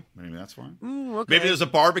barbecue. Maybe that's why. Okay. Maybe there's a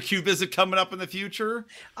barbecue visit coming up in the future.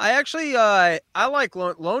 I actually, I like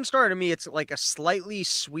Lone Star. To me, it's like a slightly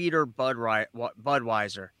sweeter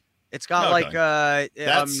Budweiser. It's got like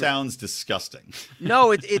that sounds disgusting.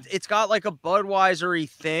 No, it's got like a Budweiser-y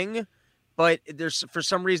thing, but there's for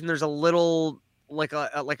some reason there's a little like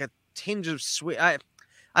a tinge of sweet. I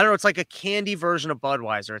don't know. It's like a candy version of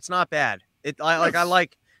Budweiser. It's not bad. I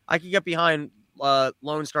could get behind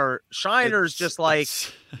Lone Star. Shiner's just like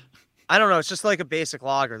I don't know. It's just like a basic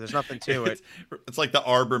lager. There's nothing to it. It's like the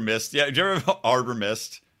Arbor Mist. Yeah, did you ever have Arbor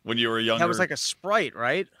Mist when you were younger? That was like a Sprite,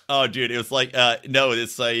 right? Oh, dude, it was like no,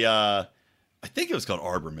 it's a I think it was called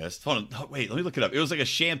Arbor Mist. Hold on, oh, wait, let me look it up. It was like a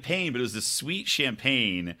champagne, but it was this sweet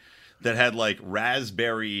champagne that had like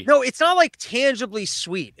raspberry. No, it's not like tangibly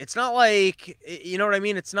sweet. It's not like, you know what I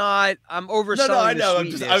mean? It's not. I'm overselling. No, I know.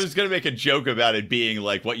 I was gonna make a joke about it being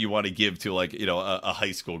like what you want to give to like a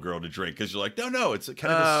high school girl to drink because you're like, no, it's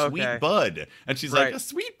kind of a sweet bud, and she's like, a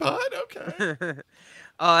sweet bud, okay.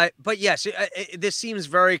 But yes, this seems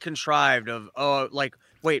very contrived. Like,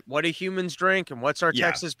 wait, what do humans drink, and what's our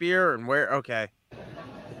Texas beer, and where? Okay.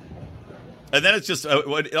 And then it's just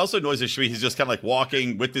it also annoys me. He's just kind of like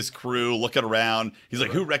walking with his crew, looking around. He's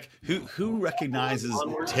like, who recognizes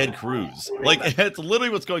Ted Cruz? Like it's literally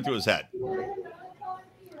what's going through his head.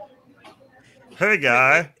 Hey,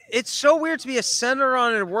 guy. It's so weird to be a senator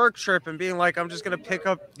on a work trip and being like, I'm just going to pick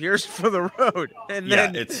up beers for the road. And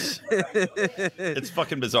then it's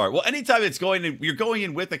fucking bizarre. Well, anytime you're going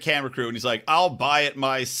in with a camera crew and he's like, I'll buy it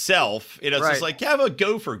myself. It's just like, have a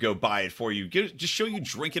gopher go buy it for you. Just show you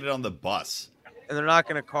drinking it on the bus. And they're not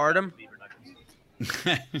going to card him?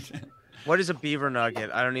 What is a beaver nugget?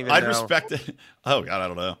 I don't even know. I'd respect it. Oh, God, I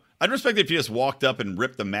don't know. I'd respect it if you just walked up and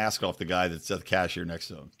ripped the mask off the guy that's at the cashier next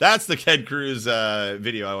to him. That's the Ted Cruz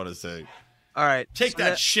video I want to see. All right. Take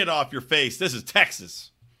that shit off your face. This is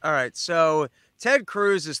Texas. All right. So Ted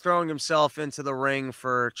Cruz is throwing himself into the ring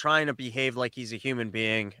for trying to behave like he's a human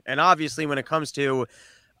being. And obviously when it comes to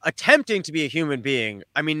attempting to be a human being,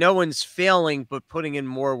 I mean, no one's failing but putting in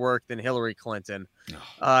more work than Hillary Clinton.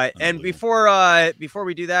 And before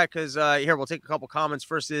we do that, because here, we'll take a couple comments.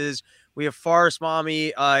 First is we have Forest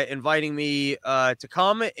Mommy inviting me to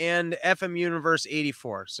come, and FM Universe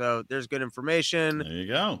 84. So there's good information. There you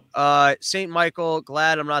go. St. Michael,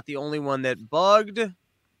 glad I'm not the only one that bugged.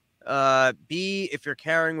 B, if you're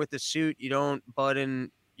carrying with the suit, you don't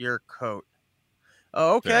button your coat.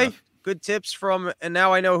 Oh, okay. Good tips from, and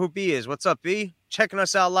now I know who B is. What's up, B? Checking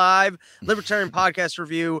us out live. Libertarian Podcast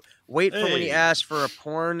Review. Wait for when he asks for a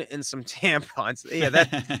porn and some tampons. Yeah,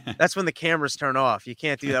 that's when the cameras turn off. You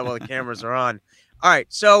can't do that while the cameras are on. All right,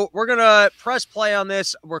 so we're going to press play on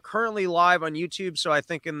this. We're currently live on YouTube, so I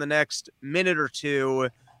think in the next minute or two,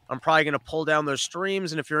 I'm probably going to pull down those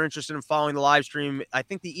streams. And if you're interested in following the live stream, I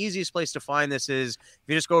think the easiest place to find this is if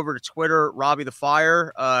you just go over to Twitter, Robbie the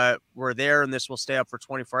Fire. We're there, and this will stay up for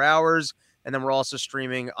 24 hours. And then we're also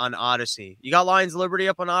streaming on Odyssey. You got Lions of Liberty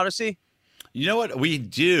up on Odyssey? You know what we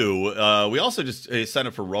do? We also just signed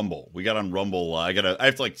up for Rumble. We got on Rumble. I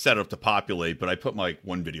have to like set it up to populate, but I put my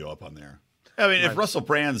one video up on there. I mean, if Russell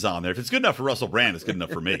Brand's on there, if it's good enough for Russell Brand, it's good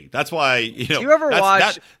enough for me. That's why, Do you ever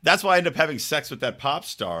watch? That's why I end up having sex with that pop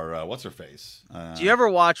star. What's her face? Do you ever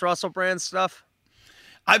watch Russell Brand stuff?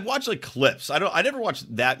 I've watched like clips. I never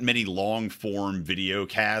watched that many long form video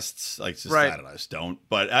casts. Like, just I just don't.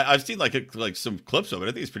 But I've seen like some clips of it.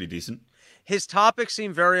 I think it's pretty decent. His topics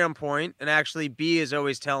seem very on point, and actually, B is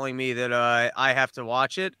always telling me that I have to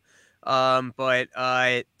watch it. But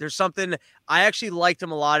there's something I actually liked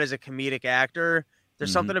him a lot as a comedic actor.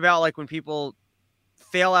 There's something about like when people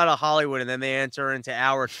fail out of Hollywood and then they enter into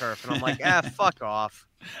our turf, and I'm like, fuck off.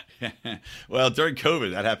 Well, during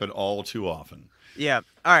COVID, that happened all too often. Yeah.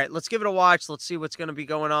 All right, let's give it a watch. Let's see what's going to be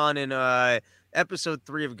going on in episode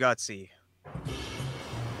 3 of Gutsy.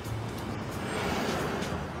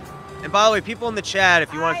 And by the way, people in the chat,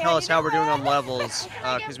 if you want to tell us how we're doing on levels,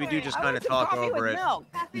 because we do just kind of talk over it.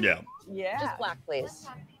 Yeah. Yeah. Just black, please.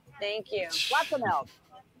 Thank you. Lots of milk.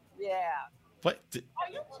 Yeah. What?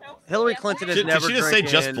 Hillary Clinton is Did never she just drinking.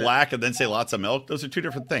 say just black and then say lots of milk? Those are two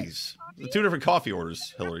different things. They're two different coffee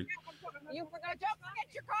orders, Hillary. You forgot, don't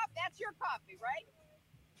forget your coffee. That's your coffee, right?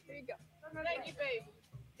 Here you go. Thank you, babe.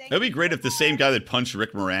 It'd be great if the same guy that punched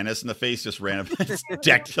Rick Moranis in the face just ran up and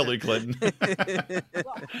decked Hillary Clinton.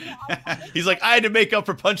 He's like, I had to make up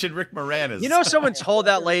for punching Rick Moranis. You know, someone told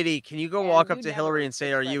that lady, can you go walk up to Hillary and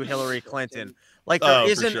say, are you Hillary Clinton? Like, there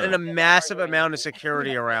isn't sure. a massive amount of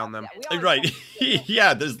security around them. Right.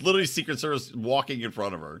 Yeah, there's literally Secret Service walking in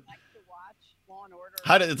front of her.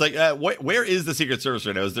 How did it's like? Where is the Secret Service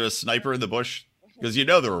right now? Is there a sniper in the bush? Because you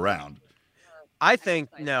know they're around. I think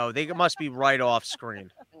no, they must be right off screen.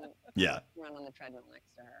 Yeah. Run on the treadmill next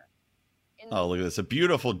to her. Oh, look at this! A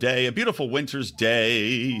beautiful day, a beautiful winter's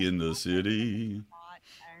day in the city. And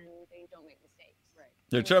they don't make mistakes. Right.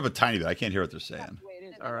 They're turn up a tiny bit. I can't hear what they're saying.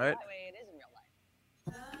 All right. That's the way it is in real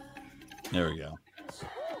life. There we go.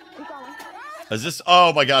 Is this?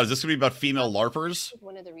 Oh my God! Is this gonna be about female larpers?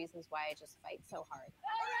 One of the reasons why I just fight so hard.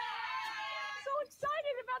 So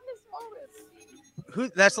excited about this moment. Who?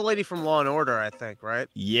 That's the lady from Law and Order, I think, right?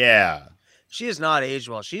 Yeah. She has not aged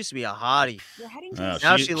well. She used to be a hottie. You're heading Oh,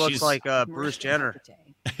 Now she- she looks she's- like Bruce Jenner.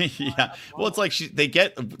 Yeah. Well, it's like they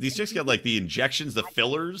get these chicks get like the injections, the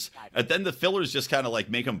fillers, and then the fillers just kind of like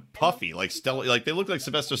make them puffy, like like they look like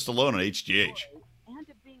Sylvester Stallone on HGH. And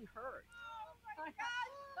of being heard. Oh my God.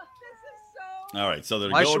 This is so. All right, so they're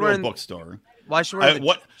Why going she to a wearing- bookstore. Why should we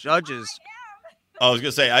What? judges? I was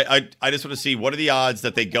gonna say, I just want to see what are the odds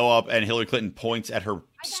that they go up and Hillary Clinton points at her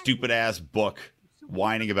stupid ass book,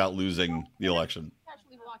 whining about losing the election.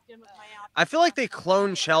 I feel like they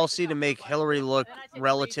cloned Chelsea to make Hillary look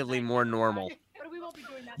relatively more normal.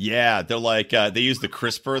 Yeah, they're like they use the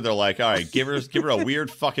CRISPR. They're like, all right, give her a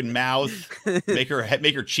weird fucking mouth, make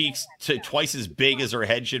her cheeks twice as big as her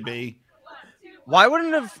head should be. Why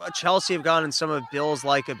wouldn't have Chelsea have gotten some of Bill's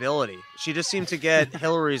likability? She just seemed to get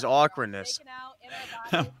Hillary's awkwardness.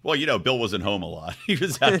 Well, you know, Bill wasn't home a lot. He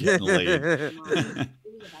was out getting laid.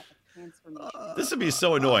 This would be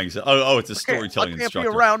so annoying. Oh, it's a storytelling I can't instructor.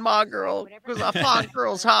 be around my girl because I find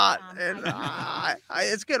girls hot, and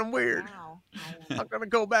it's getting weird. I'm gonna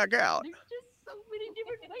go back out. There's just so many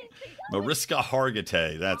different ways to go. Mariska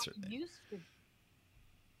Hargitay. That's her name. Used to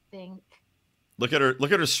think, Look at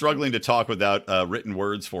her struggling to talk without written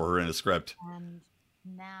words for her in a script. and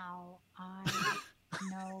now I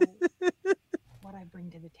know what I bring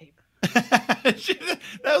to the table.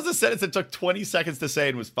 That was a sentence that took 20 seconds to say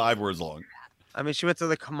and was 5 words long. I mean, she went to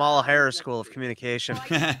the Kamala Harris School of Communication.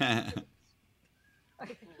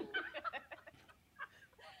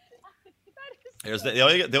 They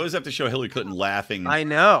always have to show Hillary Clinton laughing. I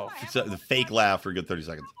know. The fake laugh for a good 30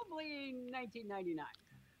 seconds. Probably 1999.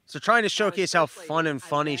 So trying to showcase how fun and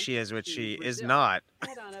funny she is, which she is not.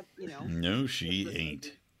 Had on a, No, she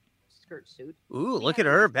ain't. skirt suit. Ooh, look at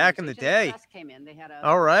her back in the day. Press came in. They had a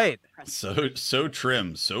All right. press So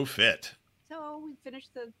trim, so fit. So we finished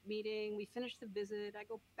the meeting, we finished the visit. I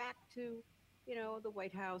go back to, the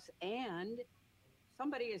White House, and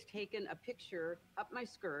somebody has taken a picture up my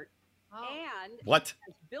skirt and What?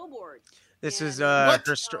 has billboards. This is And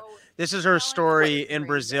her. This is her story in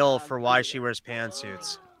Brazil for why she wears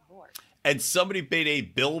pantsuits. And somebody made a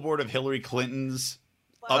billboard of Hillary Clinton's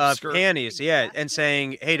upskirt. Panties, yeah, and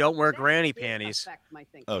saying, "Hey, don't wear granny panties."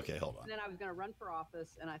 Okay, hold on. And then I was going to run for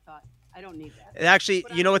office, and I thought, I don't need that. And actually,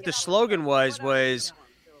 you know what the slogan was?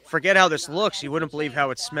 Forget how this looks. You wouldn't believe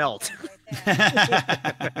how it smelled.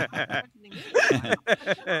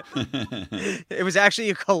 It was actually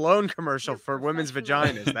a cologne commercial for women's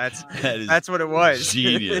vaginas. That's what it was.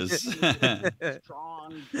 Genius.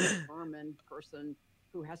 Strong, determined person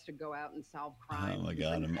who has to go out and solve crime. Oh my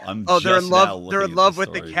God, I'm Oh, they're just in now love. They're looking in at love the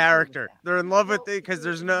with the story. character. They're in love with it because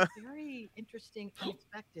there's no. Very interesting,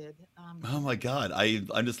 unexpected. Oh my God, I'm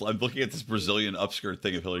looking at this Brazilian upskirt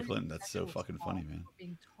thing of Hillary Clinton. That's so fucking funny, man.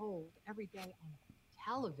 Being told every day on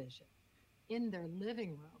television, in their living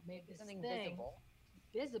room, made this Something thing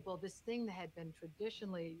visible. This thing that had been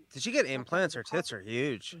traditionally. Did she get implants? Her tits are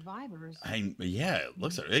huge. Survivors. Yeah, it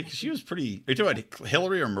looks like it. She was pretty. Are you talking about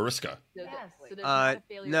Hillary or Mariska? So Yes. so there's not a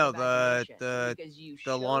failure no, of the- evaluation because you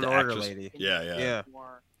the Law and The Order actress. lady. Yeah. Yeah.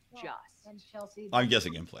 More Well, just. And Chelsea. I'm the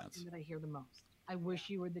guessing thing implants. That I hear the most. I wish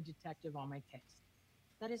you were the detective on my case.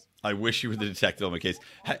 That is. I wish you were the detective on my case.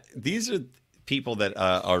 These are people that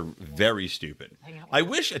are very stupid. I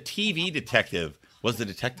wish a TV detective was the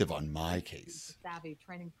detective on my case. Savvy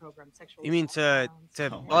training program, sexual You mean to Oh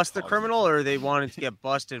my bust the God. criminal, or they wanted to get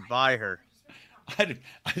busted by her? I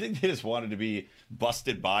think they just wanted to be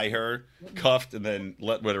busted by her, cuffed, and then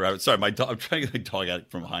let her out. Sorry, my dog. I'm trying to get my dog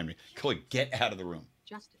out from behind me. Chloe, get out of the room.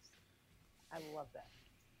 justice. I love that.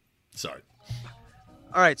 Sorry.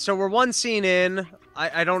 All right, so we're one scene in.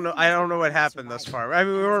 I don't know. I don't know what happened thus far. I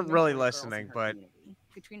mean, we weren't really listening, but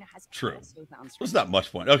Katrina has True. also found There's not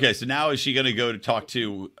much point. Okay, so now is she going to go to talk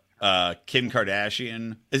to Kim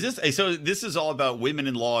Kardashian? Is this so? This is all about women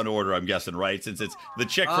in Law and Order, I'm guessing, right? Since it's the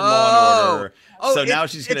chick from Law and Order. So now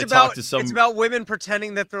she's going to talk to some. It's about women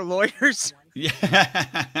pretending that they're lawyers.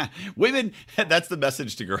 Yeah, women. That's the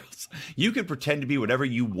message to girls. You can pretend to be whatever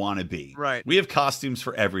you want to be. Right. We have costumes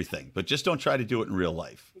for everything, but just don't try to do it in real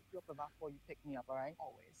life. Pick you up about before you pick me up, all right?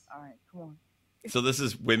 Always. All right, come on. So this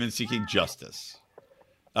is women seeking justice.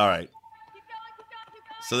 All right.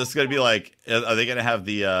 So this is gonna be like, are they gonna have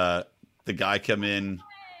the guy come in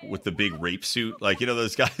with the big rape suit, like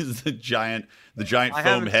those guys, the giant I foam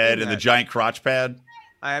haven't head seen and the that. giant crotch pad?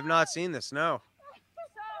 I have not seen this. No.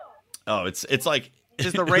 Oh, it's like.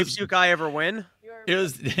 Does the rape suit guy ever win? It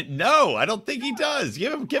was no, I don't think he does.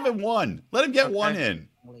 Give him one. Let him get one in.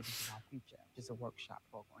 Ladies About Future, just a workshop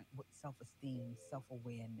program with self-esteem,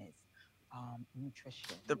 self-awareness,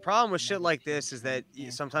 nutrition. The problem with shit like this is that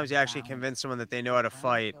sometimes you actually convince someone that they know how to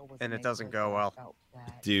fight, and it doesn't go well.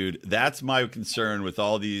 Dude, that's my concern with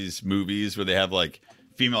all these movies where they have like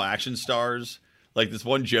female action stars. Like this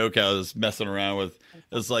one joke I was messing around with.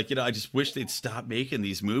 It was like, I just wish they'd stop making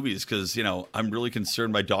these movies because, I'm really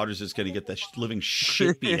concerned my daughter's just going to get the living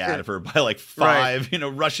shit beat out of her by like five,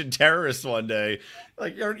 Russian terrorists one day.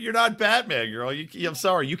 Like, you're not Batman, girl. I'm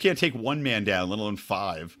sorry. You can't take one man down, let alone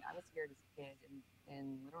five. I was scared as a kid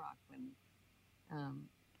in Little Rock when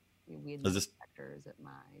we had Is this- inspectors at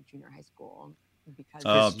my junior high school because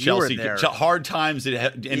you were Chelsea, there. hard times in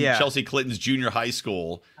Yeah. Chelsea Clinton's junior high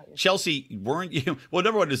school. Chelsea, weren't you? Well,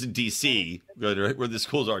 number one is in D.C., where the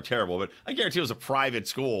schools are terrible, but I guarantee it was a private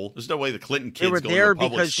school. There's no way the Clinton They kids were go to there a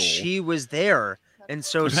public because school. she was there, and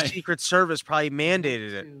so Right. Secret Service probably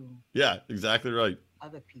mandated it. To Yeah, exactly right.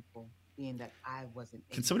 other people, being that I wasn't.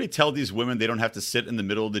 Can somebody tell these women they don't have to sit in the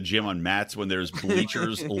middle of the gym on mats when there's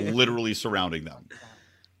bleachers literally surrounding them? It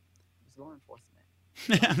was law enforcement.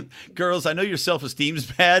 Girls, I know your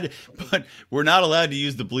self-esteem's bad, but we're not allowed to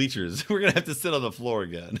use the bleachers. We're going to have to sit on the floor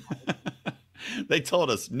again. They told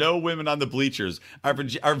us no women on the bleachers. Our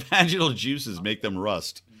vaginal juices make them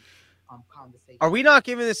rust. Conversation. Are we not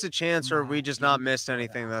giving this a chance, or have we just not missed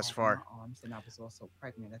anything thus far? And I was also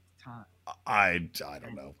pregnant at the time. I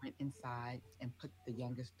don't know. Went inside and put the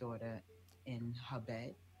youngest daughter in her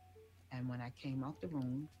bed. And when I came out the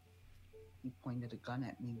room, he pointed a gun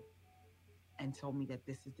at me and told me that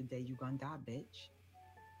this is the day you gonna die, bitch.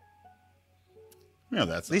 Yeah,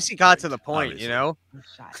 that's At least not he got great, to the point, obviously. He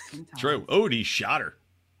shot 10 times. True. Oh, and he shot her.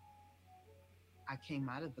 I came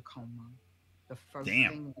out of the coma. The first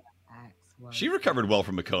Damn. thing that I asked was She recovered well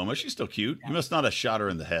from a coma. She's still cute. You must not have shot her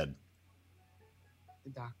in the head.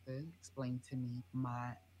 the doctor explained to me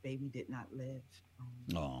my baby did not live.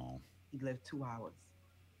 Oh. He lived 2 hours.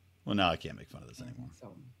 Well, now I can't make fun of this anymore.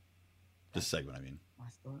 So This segment, I mean. my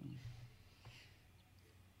story.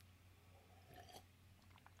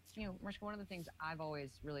 Mariska, one of the things I've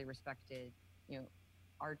always really respected,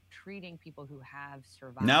 are treating people who have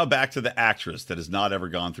survived Now back to the actress that has not ever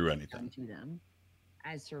gone through anything. to them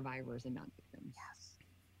as survivors and not victims. Yes.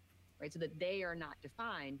 Right, so that they are not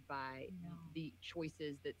defined by the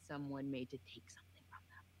choices that someone made to take something from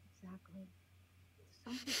them. Exactly.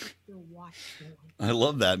 Some people still watch porn. I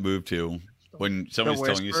love that move too. When somebody's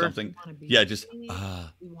telling you whisper. something, We wanna be yeah, just seen, we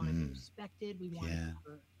want to be respected. We want to yeah. be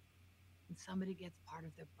heard. When somebody gets part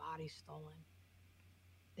of their body stolen,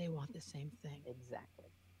 they want the same thing. Exactly.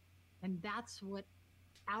 And that's what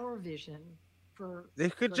our vision for. They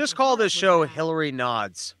could for just the call heart this was show that Hillary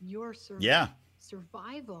Nods. Your Yeah.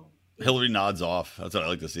 survival. is Hillary nods off. That's what I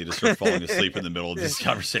like to see. Just start falling asleep in the middle of these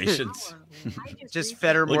conversations. power. I Just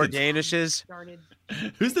fed her Look more at- Danishes. started.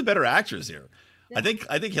 Who's the better actress here? I think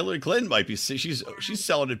Hillary Clinton might be. She's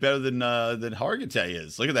selling it better than Hargitay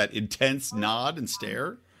is. Look at that intense nod and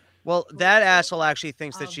stare. Well, that asshole actually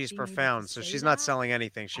thinks that Of she's being able to profound, so say she's not that, selling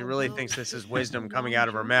anything. She really although thinks this is it's wisdom a coming long out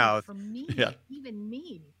of her journey mouth. For me, Yeah. even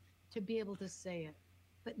me, to be able to say it.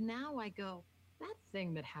 But now I go, that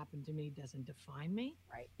thing that happened to me doesn't define me.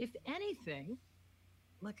 Right. If anything,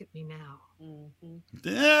 look at me now.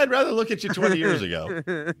 I'd rather look at you 20 years ago.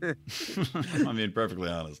 I'm being perfectly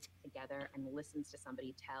honest. Together and listens to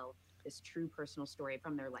somebody tell this true personal story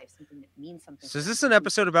from their life, something that means something. So is this an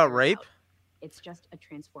episode about rape? It's just a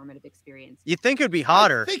transformative experience. You'd think it'd be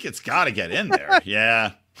hotter. I think it's got to get in there.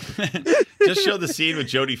 Yeah. Just show the scene with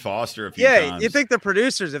Jodie Foster a few times. You think the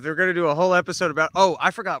producers, if they're going to do a whole episode about, oh,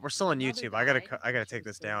 I forgot, we're still on YouTube. I gotta take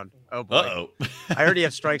this down. Oh boy. Uh-oh. I already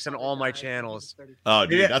have strikes on all my channels. Oh,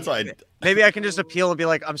 dude, that's why. Maybe I can just appeal and be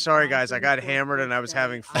like, I'm sorry, guys, I got hammered and I was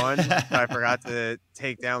having fun, but I forgot to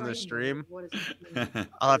take down the stream.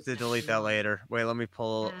 I'll have to delete that later. Wait, let me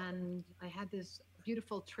pull. And I had this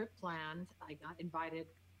beautiful trip planned. I got invited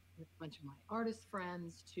with a bunch of my artist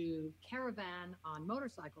friends to caravan on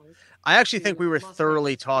motorcycles. I actually think we were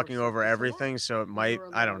thoroughly talking over everything, so it might.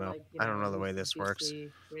 I don't know. I don't know the way this works.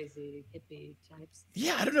 Crazy hippie types.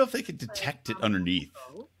 Yeah, I don't know if they could detect it underneath.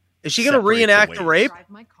 Is she going to reenact the rape? Drive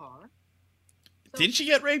my car. Did she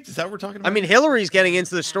get raped? Is that what we're talking about? I mean, Hillary's getting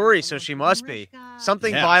into the story, so she must be.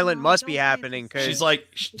 Something violent must be happening. Cause She's like,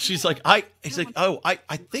 he's like, I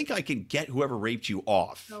think I can get whoever raped you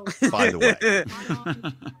off. By the way,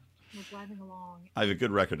 We're driving along. I have a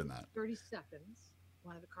good record in that. 30 seconds.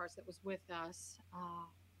 One of the cars that was with us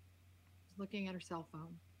was looking at her cell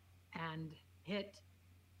phone and hit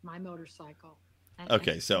my motorcycle.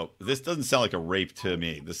 Okay, so this doesn't sound like a rape to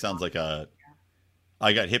me. This sounds like I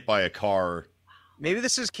got hit by a car. Maybe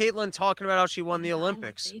this is Caitlyn talking about how she won the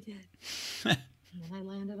Olympics. They did. And then I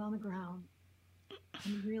landed on the ground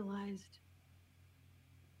and realized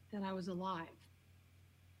that I was alive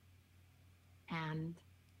and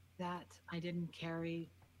that I didn't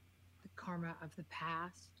carry the karma of the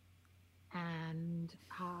past, and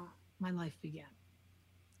my life began.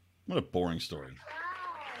 What a boring story.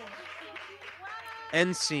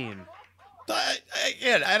 End scene.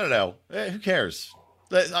 I don't know. Who cares?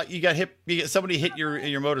 You got hit. Somebody hit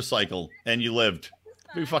your motorcycle and you lived.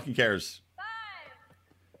 Who fucking cares?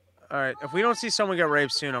 All right. If we don't see someone get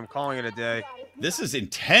raped soon, I'm calling it a day. This is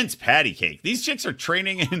intense patty cake. These chicks are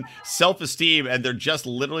training in self-esteem and they're just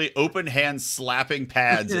literally open hand slapping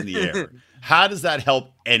pads in the air. How does that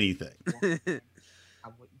help anything? I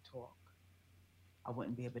wouldn't talk. I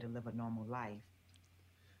wouldn't be able to live a normal life.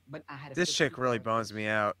 But I had this chick really bums me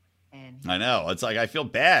out. I know. It's like, I feel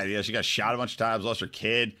bad. Yeah, she got shot a bunch of times, lost her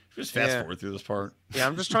kid. Just fast forward through this part. Yeah,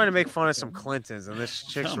 I'm just trying to make fun of some Clintons, and this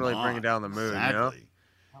chick's really bringing down the mood, exactly.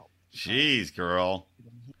 You know? Jeez, girl.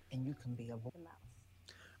 And you can be a woman.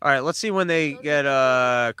 All right, let's see when they get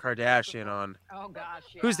Kardashian on. Oh, gosh.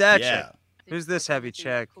 Yeah. Who's that chick? Who's this heavy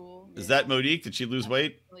chick? Is that Monique? Did she lose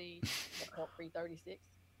weight? 36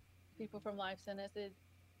 people from Life Sentences.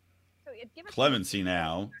 Clemency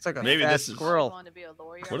now. It's like a maybe fat this is squirrel.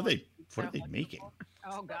 What are they making?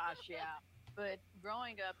 Oh gosh, yeah. But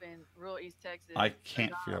growing up in rural East Texas, I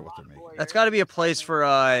can't figure out what they're making. That's got to be a place for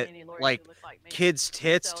like kids'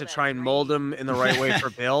 tits to try and mold them in the right way for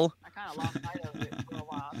Bill. I kind of lost sight of it for a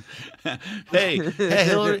while. hey,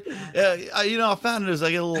 Hillary. I found as I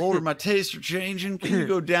get a little older, my tastes are changing. Can you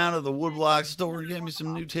go down to the woodblock store and get me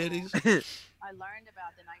some new titties? I learned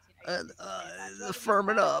about the 1980s.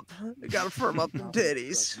 Firming up. You got to firm up them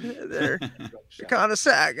titties. They're kind of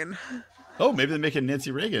sagging. Oh, maybe they're making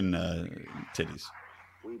Nancy Reagan titties.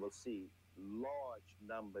 We will see large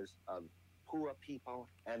numbers of poor people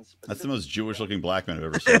and that's the most Jewish-looking black man I've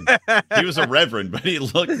ever seen. He was a reverend, but he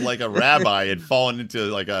looked like a rabbi had fallen into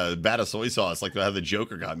like a vat of soy sauce, like how the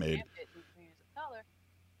Joker got made.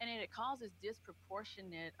 And it causes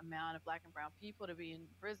disproportionate amount of black and brown people to be in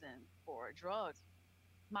prison for drugs.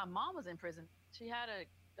 My mom was in prison. She had an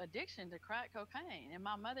addiction to crack cocaine, and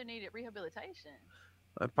my mother needed rehabilitation.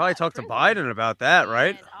 I'd probably talk to Biden about that,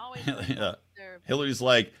 right? Yeah. Hillary's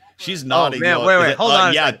like, she's nodding. Man, wait, hold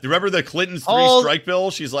on. Yeah, remember the Clintons 3-strike bill?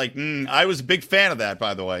 She's like, I was a big fan of that,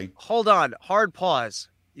 by the way. Hold on, hard pause.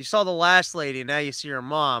 You saw the last lady, now you see her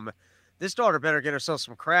mom. This daughter better get herself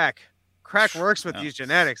some crack. Crack works with these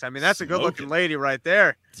genetics. I mean, that's a good-looking lady right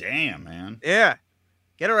there. Damn, man. Yeah.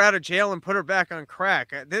 Get her out of jail and put her back on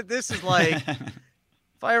crack. This is like,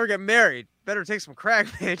 if I ever get married, better take some crack,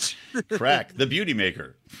 bitch. Crack, the beauty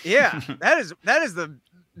maker. Yeah, that is the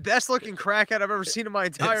best-looking crackhead I've ever seen in my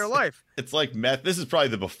entire life. It's like meth. This is probably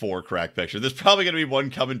the before crack picture. There's probably going to be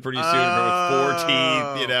one coming pretty soon with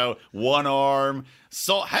 4 teeth, 1 arm.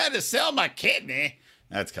 So had to sell my kidney.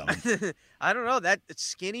 That's coming. I don't know. That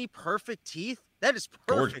skinny, perfect teeth. That is perfect.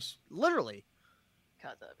 Gorgeous. Literally.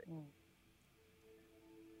 Because of it.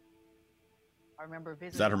 I remember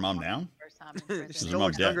visiting. Is that her mom now? First time in prison. She still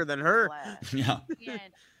looks younger than her. Yeah.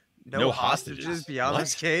 No hostages. Be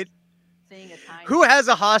honest, Kate. seeing a tiny. Who has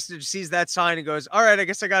a hostage, sees that sign, and goes, "All right, I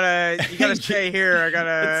guess you gotta stay here. I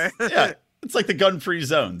gotta." Yeah. It's like the gun-free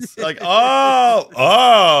zones. Like, well,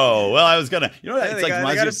 I was gonna, you know what? Yeah, It's they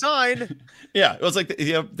like got a sign. Yeah, it was like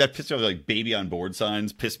that pissed me off. Like baby on board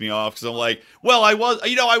signs pissed me off because I'm like, well, I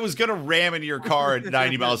was gonna ram into your car at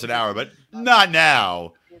 90 miles an hour, but not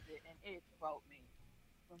now. And it broke me.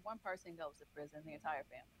 When one person goes to prison, the entire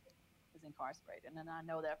family is incarcerated, and I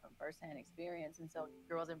know that from firsthand experience. And so,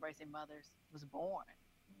 Girls Embracing Mothers was born.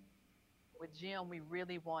 With Jim, we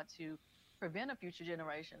really want to prevent a future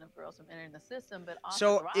generation of girls from entering the system, but also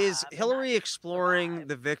So thrive is and Hillary not exploring survive.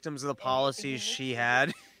 the victims of the policies she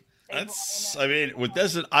had? With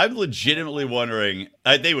this, I'm legitimately wondering,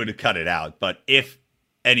 they would have cut it out, but if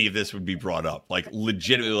any of this would be brought up, like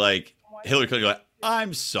legitimately, like Hillary Clinton, like,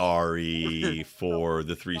 I'm sorry for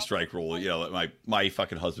the 3-strike rule, that my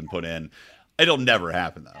fucking husband put in. It'll never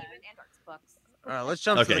happen though. All right, let's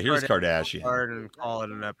jump. Okay, to the here's Kardashian. part and call it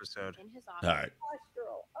an episode. All right.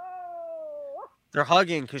 They're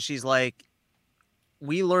hugging because she's like,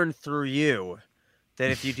 "We learned through you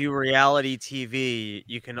that if you do reality TV,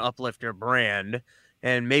 you can uplift your brand,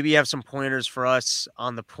 and maybe you have some pointers for us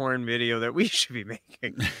on the porn video that we should be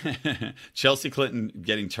making." Chelsea Clinton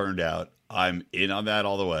getting turned out. I'm in on that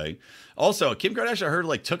all the way. Also, Kim Kardashian, I heard,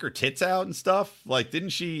 like, took her tits out and stuff. Like, didn't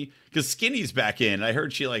she? Because Skinny's back in. I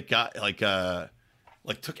heard she got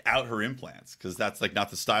took out her implants because that's like not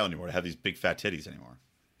the style anymore to have these big fat titties anymore.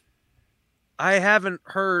 I haven't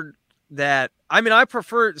heard that. I mean, I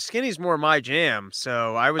prefer Skinny's more my jam,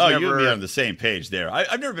 so I was never. You and me on the same page there.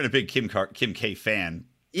 I've never been a big Kim K fan.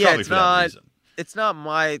 Yeah, probably it's for that not. reason. It's not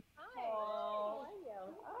my.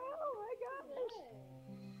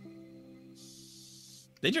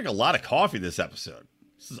 They drink a lot of coffee this episode.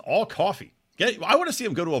 This is all coffee. I want to see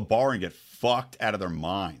them go to a bar and get fucked out of their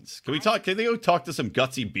minds. Can we talk? Can they go talk to some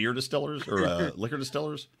gutsy beer distillers or liquor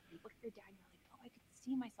distillers? Look at your dad and you're like, oh, I could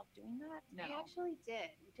see myself doing that. No. I actually did.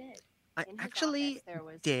 You did. I In his actually office, there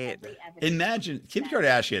was did. every evidence Imagine Kim that-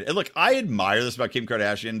 Kardashian. And look, I admire this about Kim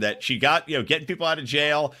Kardashian that she got, getting people out of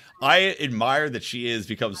jail. I admire that she has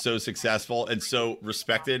become so successful and so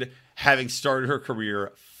respected, having started her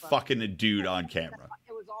career fucking a dude on camera.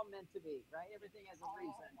 It was all meant to be, right? Everything has a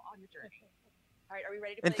reason. All right, are we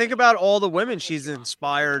ready to And play think the game? about all the women she's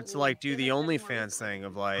inspired to like do the OnlyFans thing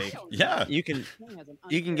of like, Yeah. you can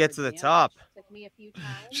get to the top. Took me a few times.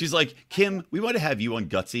 She's like, Kim, we want to have you on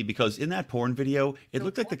Gutsy because in that porn video, it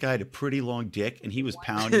looked like the guy had a pretty long dick and he was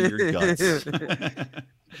pounding your guts.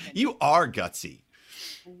 You are gutsy.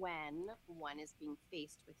 When one is being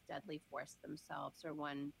faced with deadly force themselves or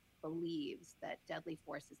one believes that deadly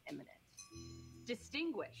force is imminent.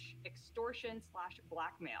 Distinguish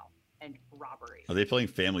extortion/blackmail and robbery. Are they playing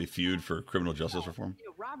Family Feud for criminal justice reform? You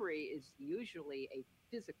know, robbery is usually a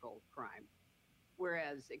physical crime,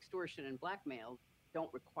 whereas extortion and blackmail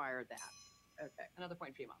don't require that. Okay, another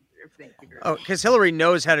point for you, Mom. Thank you. Oh, because Hillary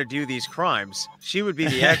knows how to do these crimes. She would be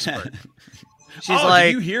the expert. She's Oh, like,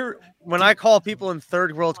 did you hear? when I call people in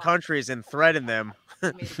third world countries and threaten them.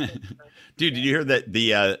 Dude, did you hear that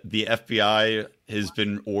the FBI has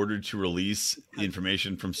been ordered to release the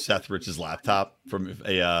information from Seth Rich's laptop from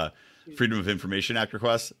a Freedom of Information Act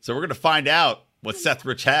request? So we're going to find out what Seth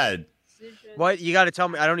Rich had. What? You got to tell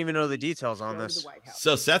me. I don't even know the details on this.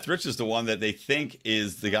 So Seth Rich is the one that they think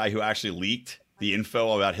is the guy who actually leaked the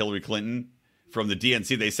info about Hillary Clinton from the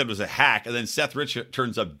DNC. They said it was a hack, and then Seth Rich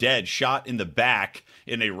turns up dead, shot in the back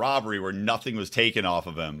in a robbery where nothing was taken off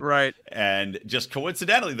of him. Right. And just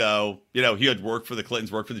coincidentally, though, he had worked for the Clintons,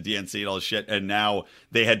 worked for the DNC and all this shit, and now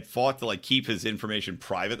they had fought to keep his information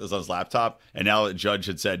private. It was on his laptop, and now a judge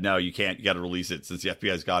had said, no, you can't. You got to release it since the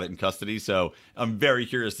FBI's got it in custody. So I'm very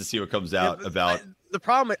curious to see what comes out about. The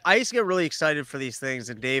problem, I used to get really excited for these things,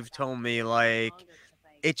 and Dave told me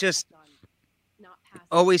it just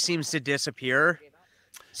always seems to disappear.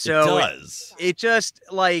 So it does. It just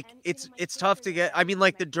it's tough to get. I mean,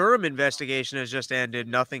 the Durham investigation has just ended.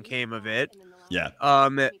 Nothing came of it. Yeah.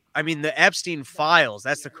 I mean, the Epstein files.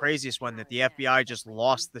 That's the craziest one. That the FBI just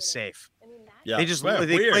lost the safe. Yeah. They just Well,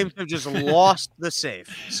 they weird. claim to have just lost the safe.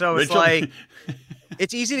 So it's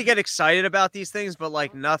it's easy to get excited about these things,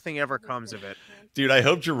 but nothing ever comes of it. Dude, I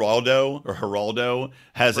hope Geraldo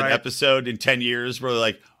has an Right. episode in 10 years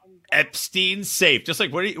where Epstein safe. Just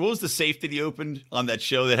what was the safe that he opened on that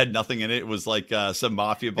show that had nothing in it? It was some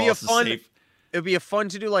mafia Be a boss's fun- safe. It'd be fun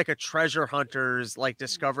to do a treasure hunters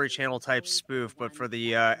Discovery Channel type spoof, but for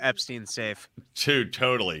the Epstein safe. Dude,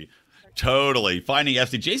 totally. Finding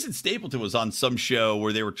Epstein. Jason Stapleton was on some show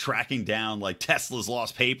where they were tracking down Tesla's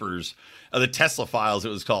lost papers, the Tesla files it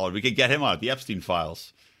was called. We could get him on it, the Epstein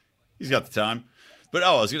files. He's got the time. But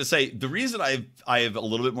I was gonna say the reason I have a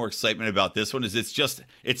little bit more excitement about this one is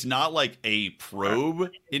it's not like a probe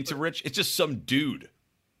into Rich. It's just some dude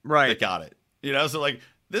that got it. You know, so like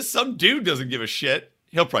some dude doesn't give a shit.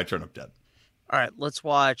 He'll probably turn up dead. All right, let's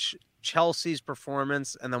watch Chelsea's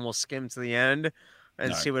performance, and then we'll skim to the end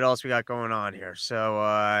and see what else we got going on here.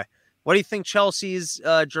 So, what do you think Chelsea's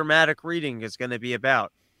dramatic reading is going to be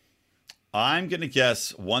about? I'm going to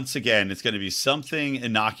guess, once again, it's going to be something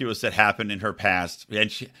innocuous that happened in her past. And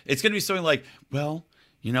it's going to be something like, well,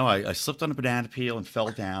 you know, I slipped on a banana peel and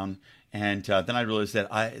fell down. And then I realized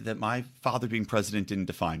that my father being president didn't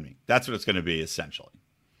define me. That's what it's going to be, essentially.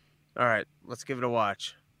 All right, let's give it a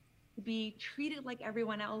watch. To be treated like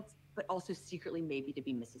everyone else, but also secretly maybe to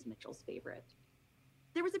be Mrs. Mitchell's favorite.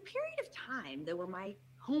 There was a period of time, though, where my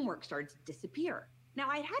homework started to disappear. Now,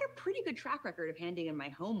 I had a pretty good track record of handing in my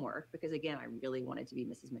homework because, again, I really wanted to be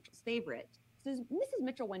Mrs. Mitchell's favorite. So Mrs.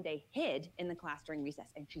 Mitchell one day hid in the class during recess,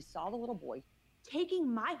 and she saw the little boy taking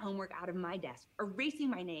my homework out of my desk, erasing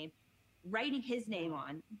my name, writing his name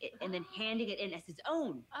on it, and then handing it in as his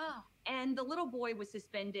own. Oh. And the little boy was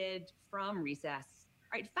suspended from recess.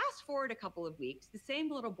 All right, fast forward a couple of weeks, the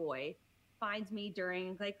same little boy finds me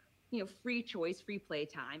during free choice, free play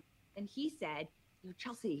time. And he said,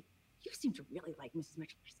 Chelsea, you seem to really like Mrs.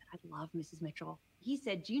 Mitchell. I said, I love Mrs. Mitchell. He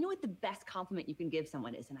said, do you know what the best compliment you can give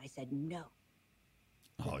someone is? And I said, no.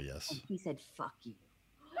 Oh, yes. And he said, fuck you.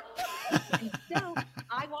 And so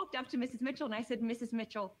I walked up to Mrs. Mitchell and I said, Mrs.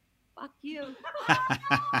 Mitchell, fuck you.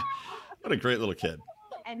 What a great little kid.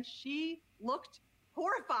 And she looked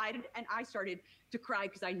horrified, and I started to cry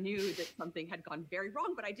because I knew that something had gone very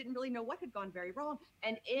wrong, but I didn't really know what had gone very wrong.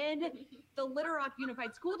 And in the Little Rock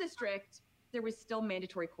Unified School District, there was still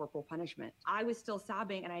mandatory corporal punishment. I was still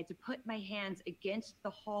sobbing, and I had to put my hands against the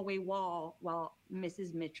hallway wall while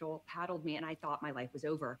Mrs. Mitchell paddled me, and I thought my life was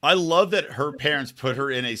over. I love that her parents put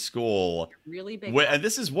her in a school. Really big. And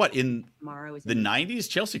this is what, in the 90s?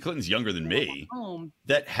 Chelsea Clinton's younger than me.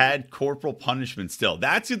 That had corporal punishment still.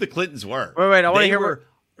 That's who the Clintons were. Wait, I want to hear were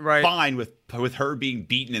fine with her being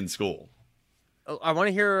beaten in school. I want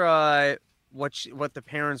to hear what the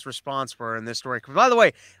parents' response were in this story. By the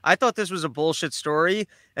way, I thought this was a bullshit story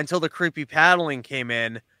until the creepy paddling came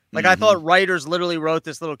in. Like, I thought writers literally wrote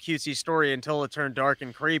this little cutesy story until it turned dark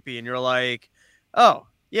and creepy, and you're like, oh,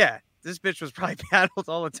 yeah, this bitch was probably paddled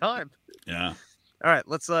all the time. Yeah. All right,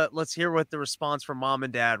 let's hear what the response from mom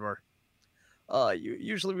and dad were.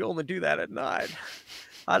 Usually we only do that at night.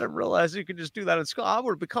 I didn't realize you could just do that in school. I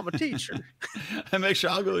would have become a teacher. And make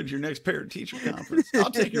sure I'll go to your next parent-teacher conference.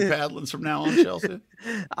 I'll take your paddlings from now on, Chelsea.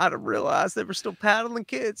 I didn't realize they were still paddling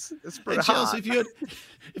kids. It's pretty hot. Chelsea,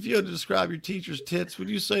 if you had to describe your teacher's tits, would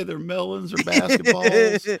you say they're melons or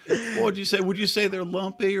basketballs? Or would you say they're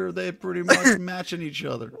lumpy, or are they pretty much matching each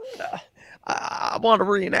other? I want to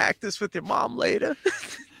reenact this with your mom later.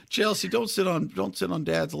 Chelsea, don't sit on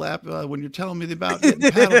Dad's lap when you're telling me about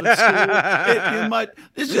getting paddled at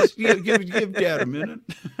school. Give Dad a minute.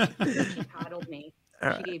 She paddled me.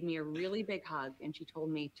 She gave me a really big hug, and she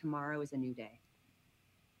told me tomorrow is a new day.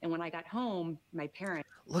 And when I got home, my parents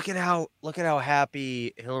look at how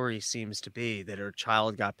happy Hillary seems to be that her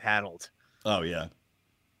child got paddled. Oh yeah,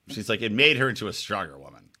 she's like, it made her into a stronger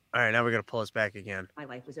woman. All right, now we're gonna pull us back again. My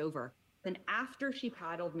life was over. Then after she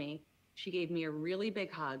paddled me, she gave me a really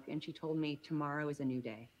big hug, and she told me tomorrow is a new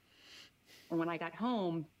day. And when I got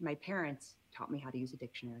home, my parents taught me how to use a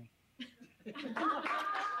dictionary.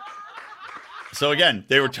 So again,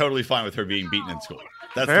 they were totally fine with her being beaten in school.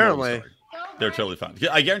 That's apparently. The they're totally fine.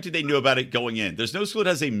 I guarantee they knew about it going in. There's no school that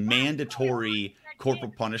has a mandatory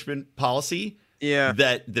corporal punishment policy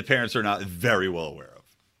that the parents are not very well aware of.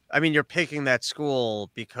 I mean, you're picking that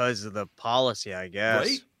school because of the policy, I guess.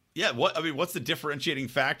 Right? Yeah, what's the differentiating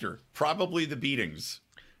factor? Probably the beatings.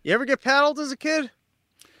 You ever get paddled as a kid?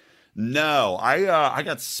 No, I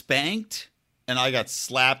got spanked and I got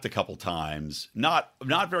slapped a couple times. Not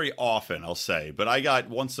very often, I'll say, but I got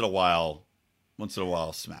once in a while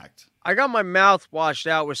smacked. I got my mouth washed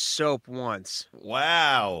out with soap once.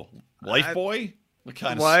 Wow. Lifebuoy? What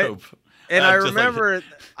kind of soap? And I remember,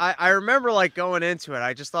 I remember like going into it.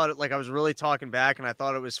 I just thought I was really talking back, and I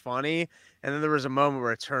thought it was funny. And then there was a moment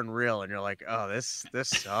where it turned real, and you're like, "Oh, this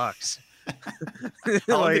sucks."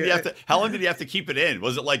 How long did you have to keep it in?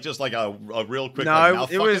 Was it like just like a real quick mouth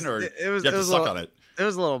fucking, or you have to suck on it? It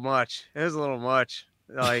was a little much.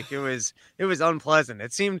 Like it was unpleasant.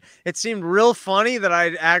 It seemed real funny that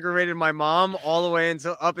I'd aggravated my mom all the way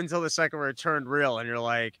up until the second where it turned real, and you're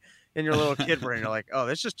like, in your little kid brain, you're like, oh,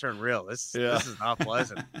 this just turned real. This is not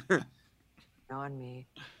pleasant. On me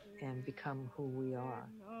and become who we are.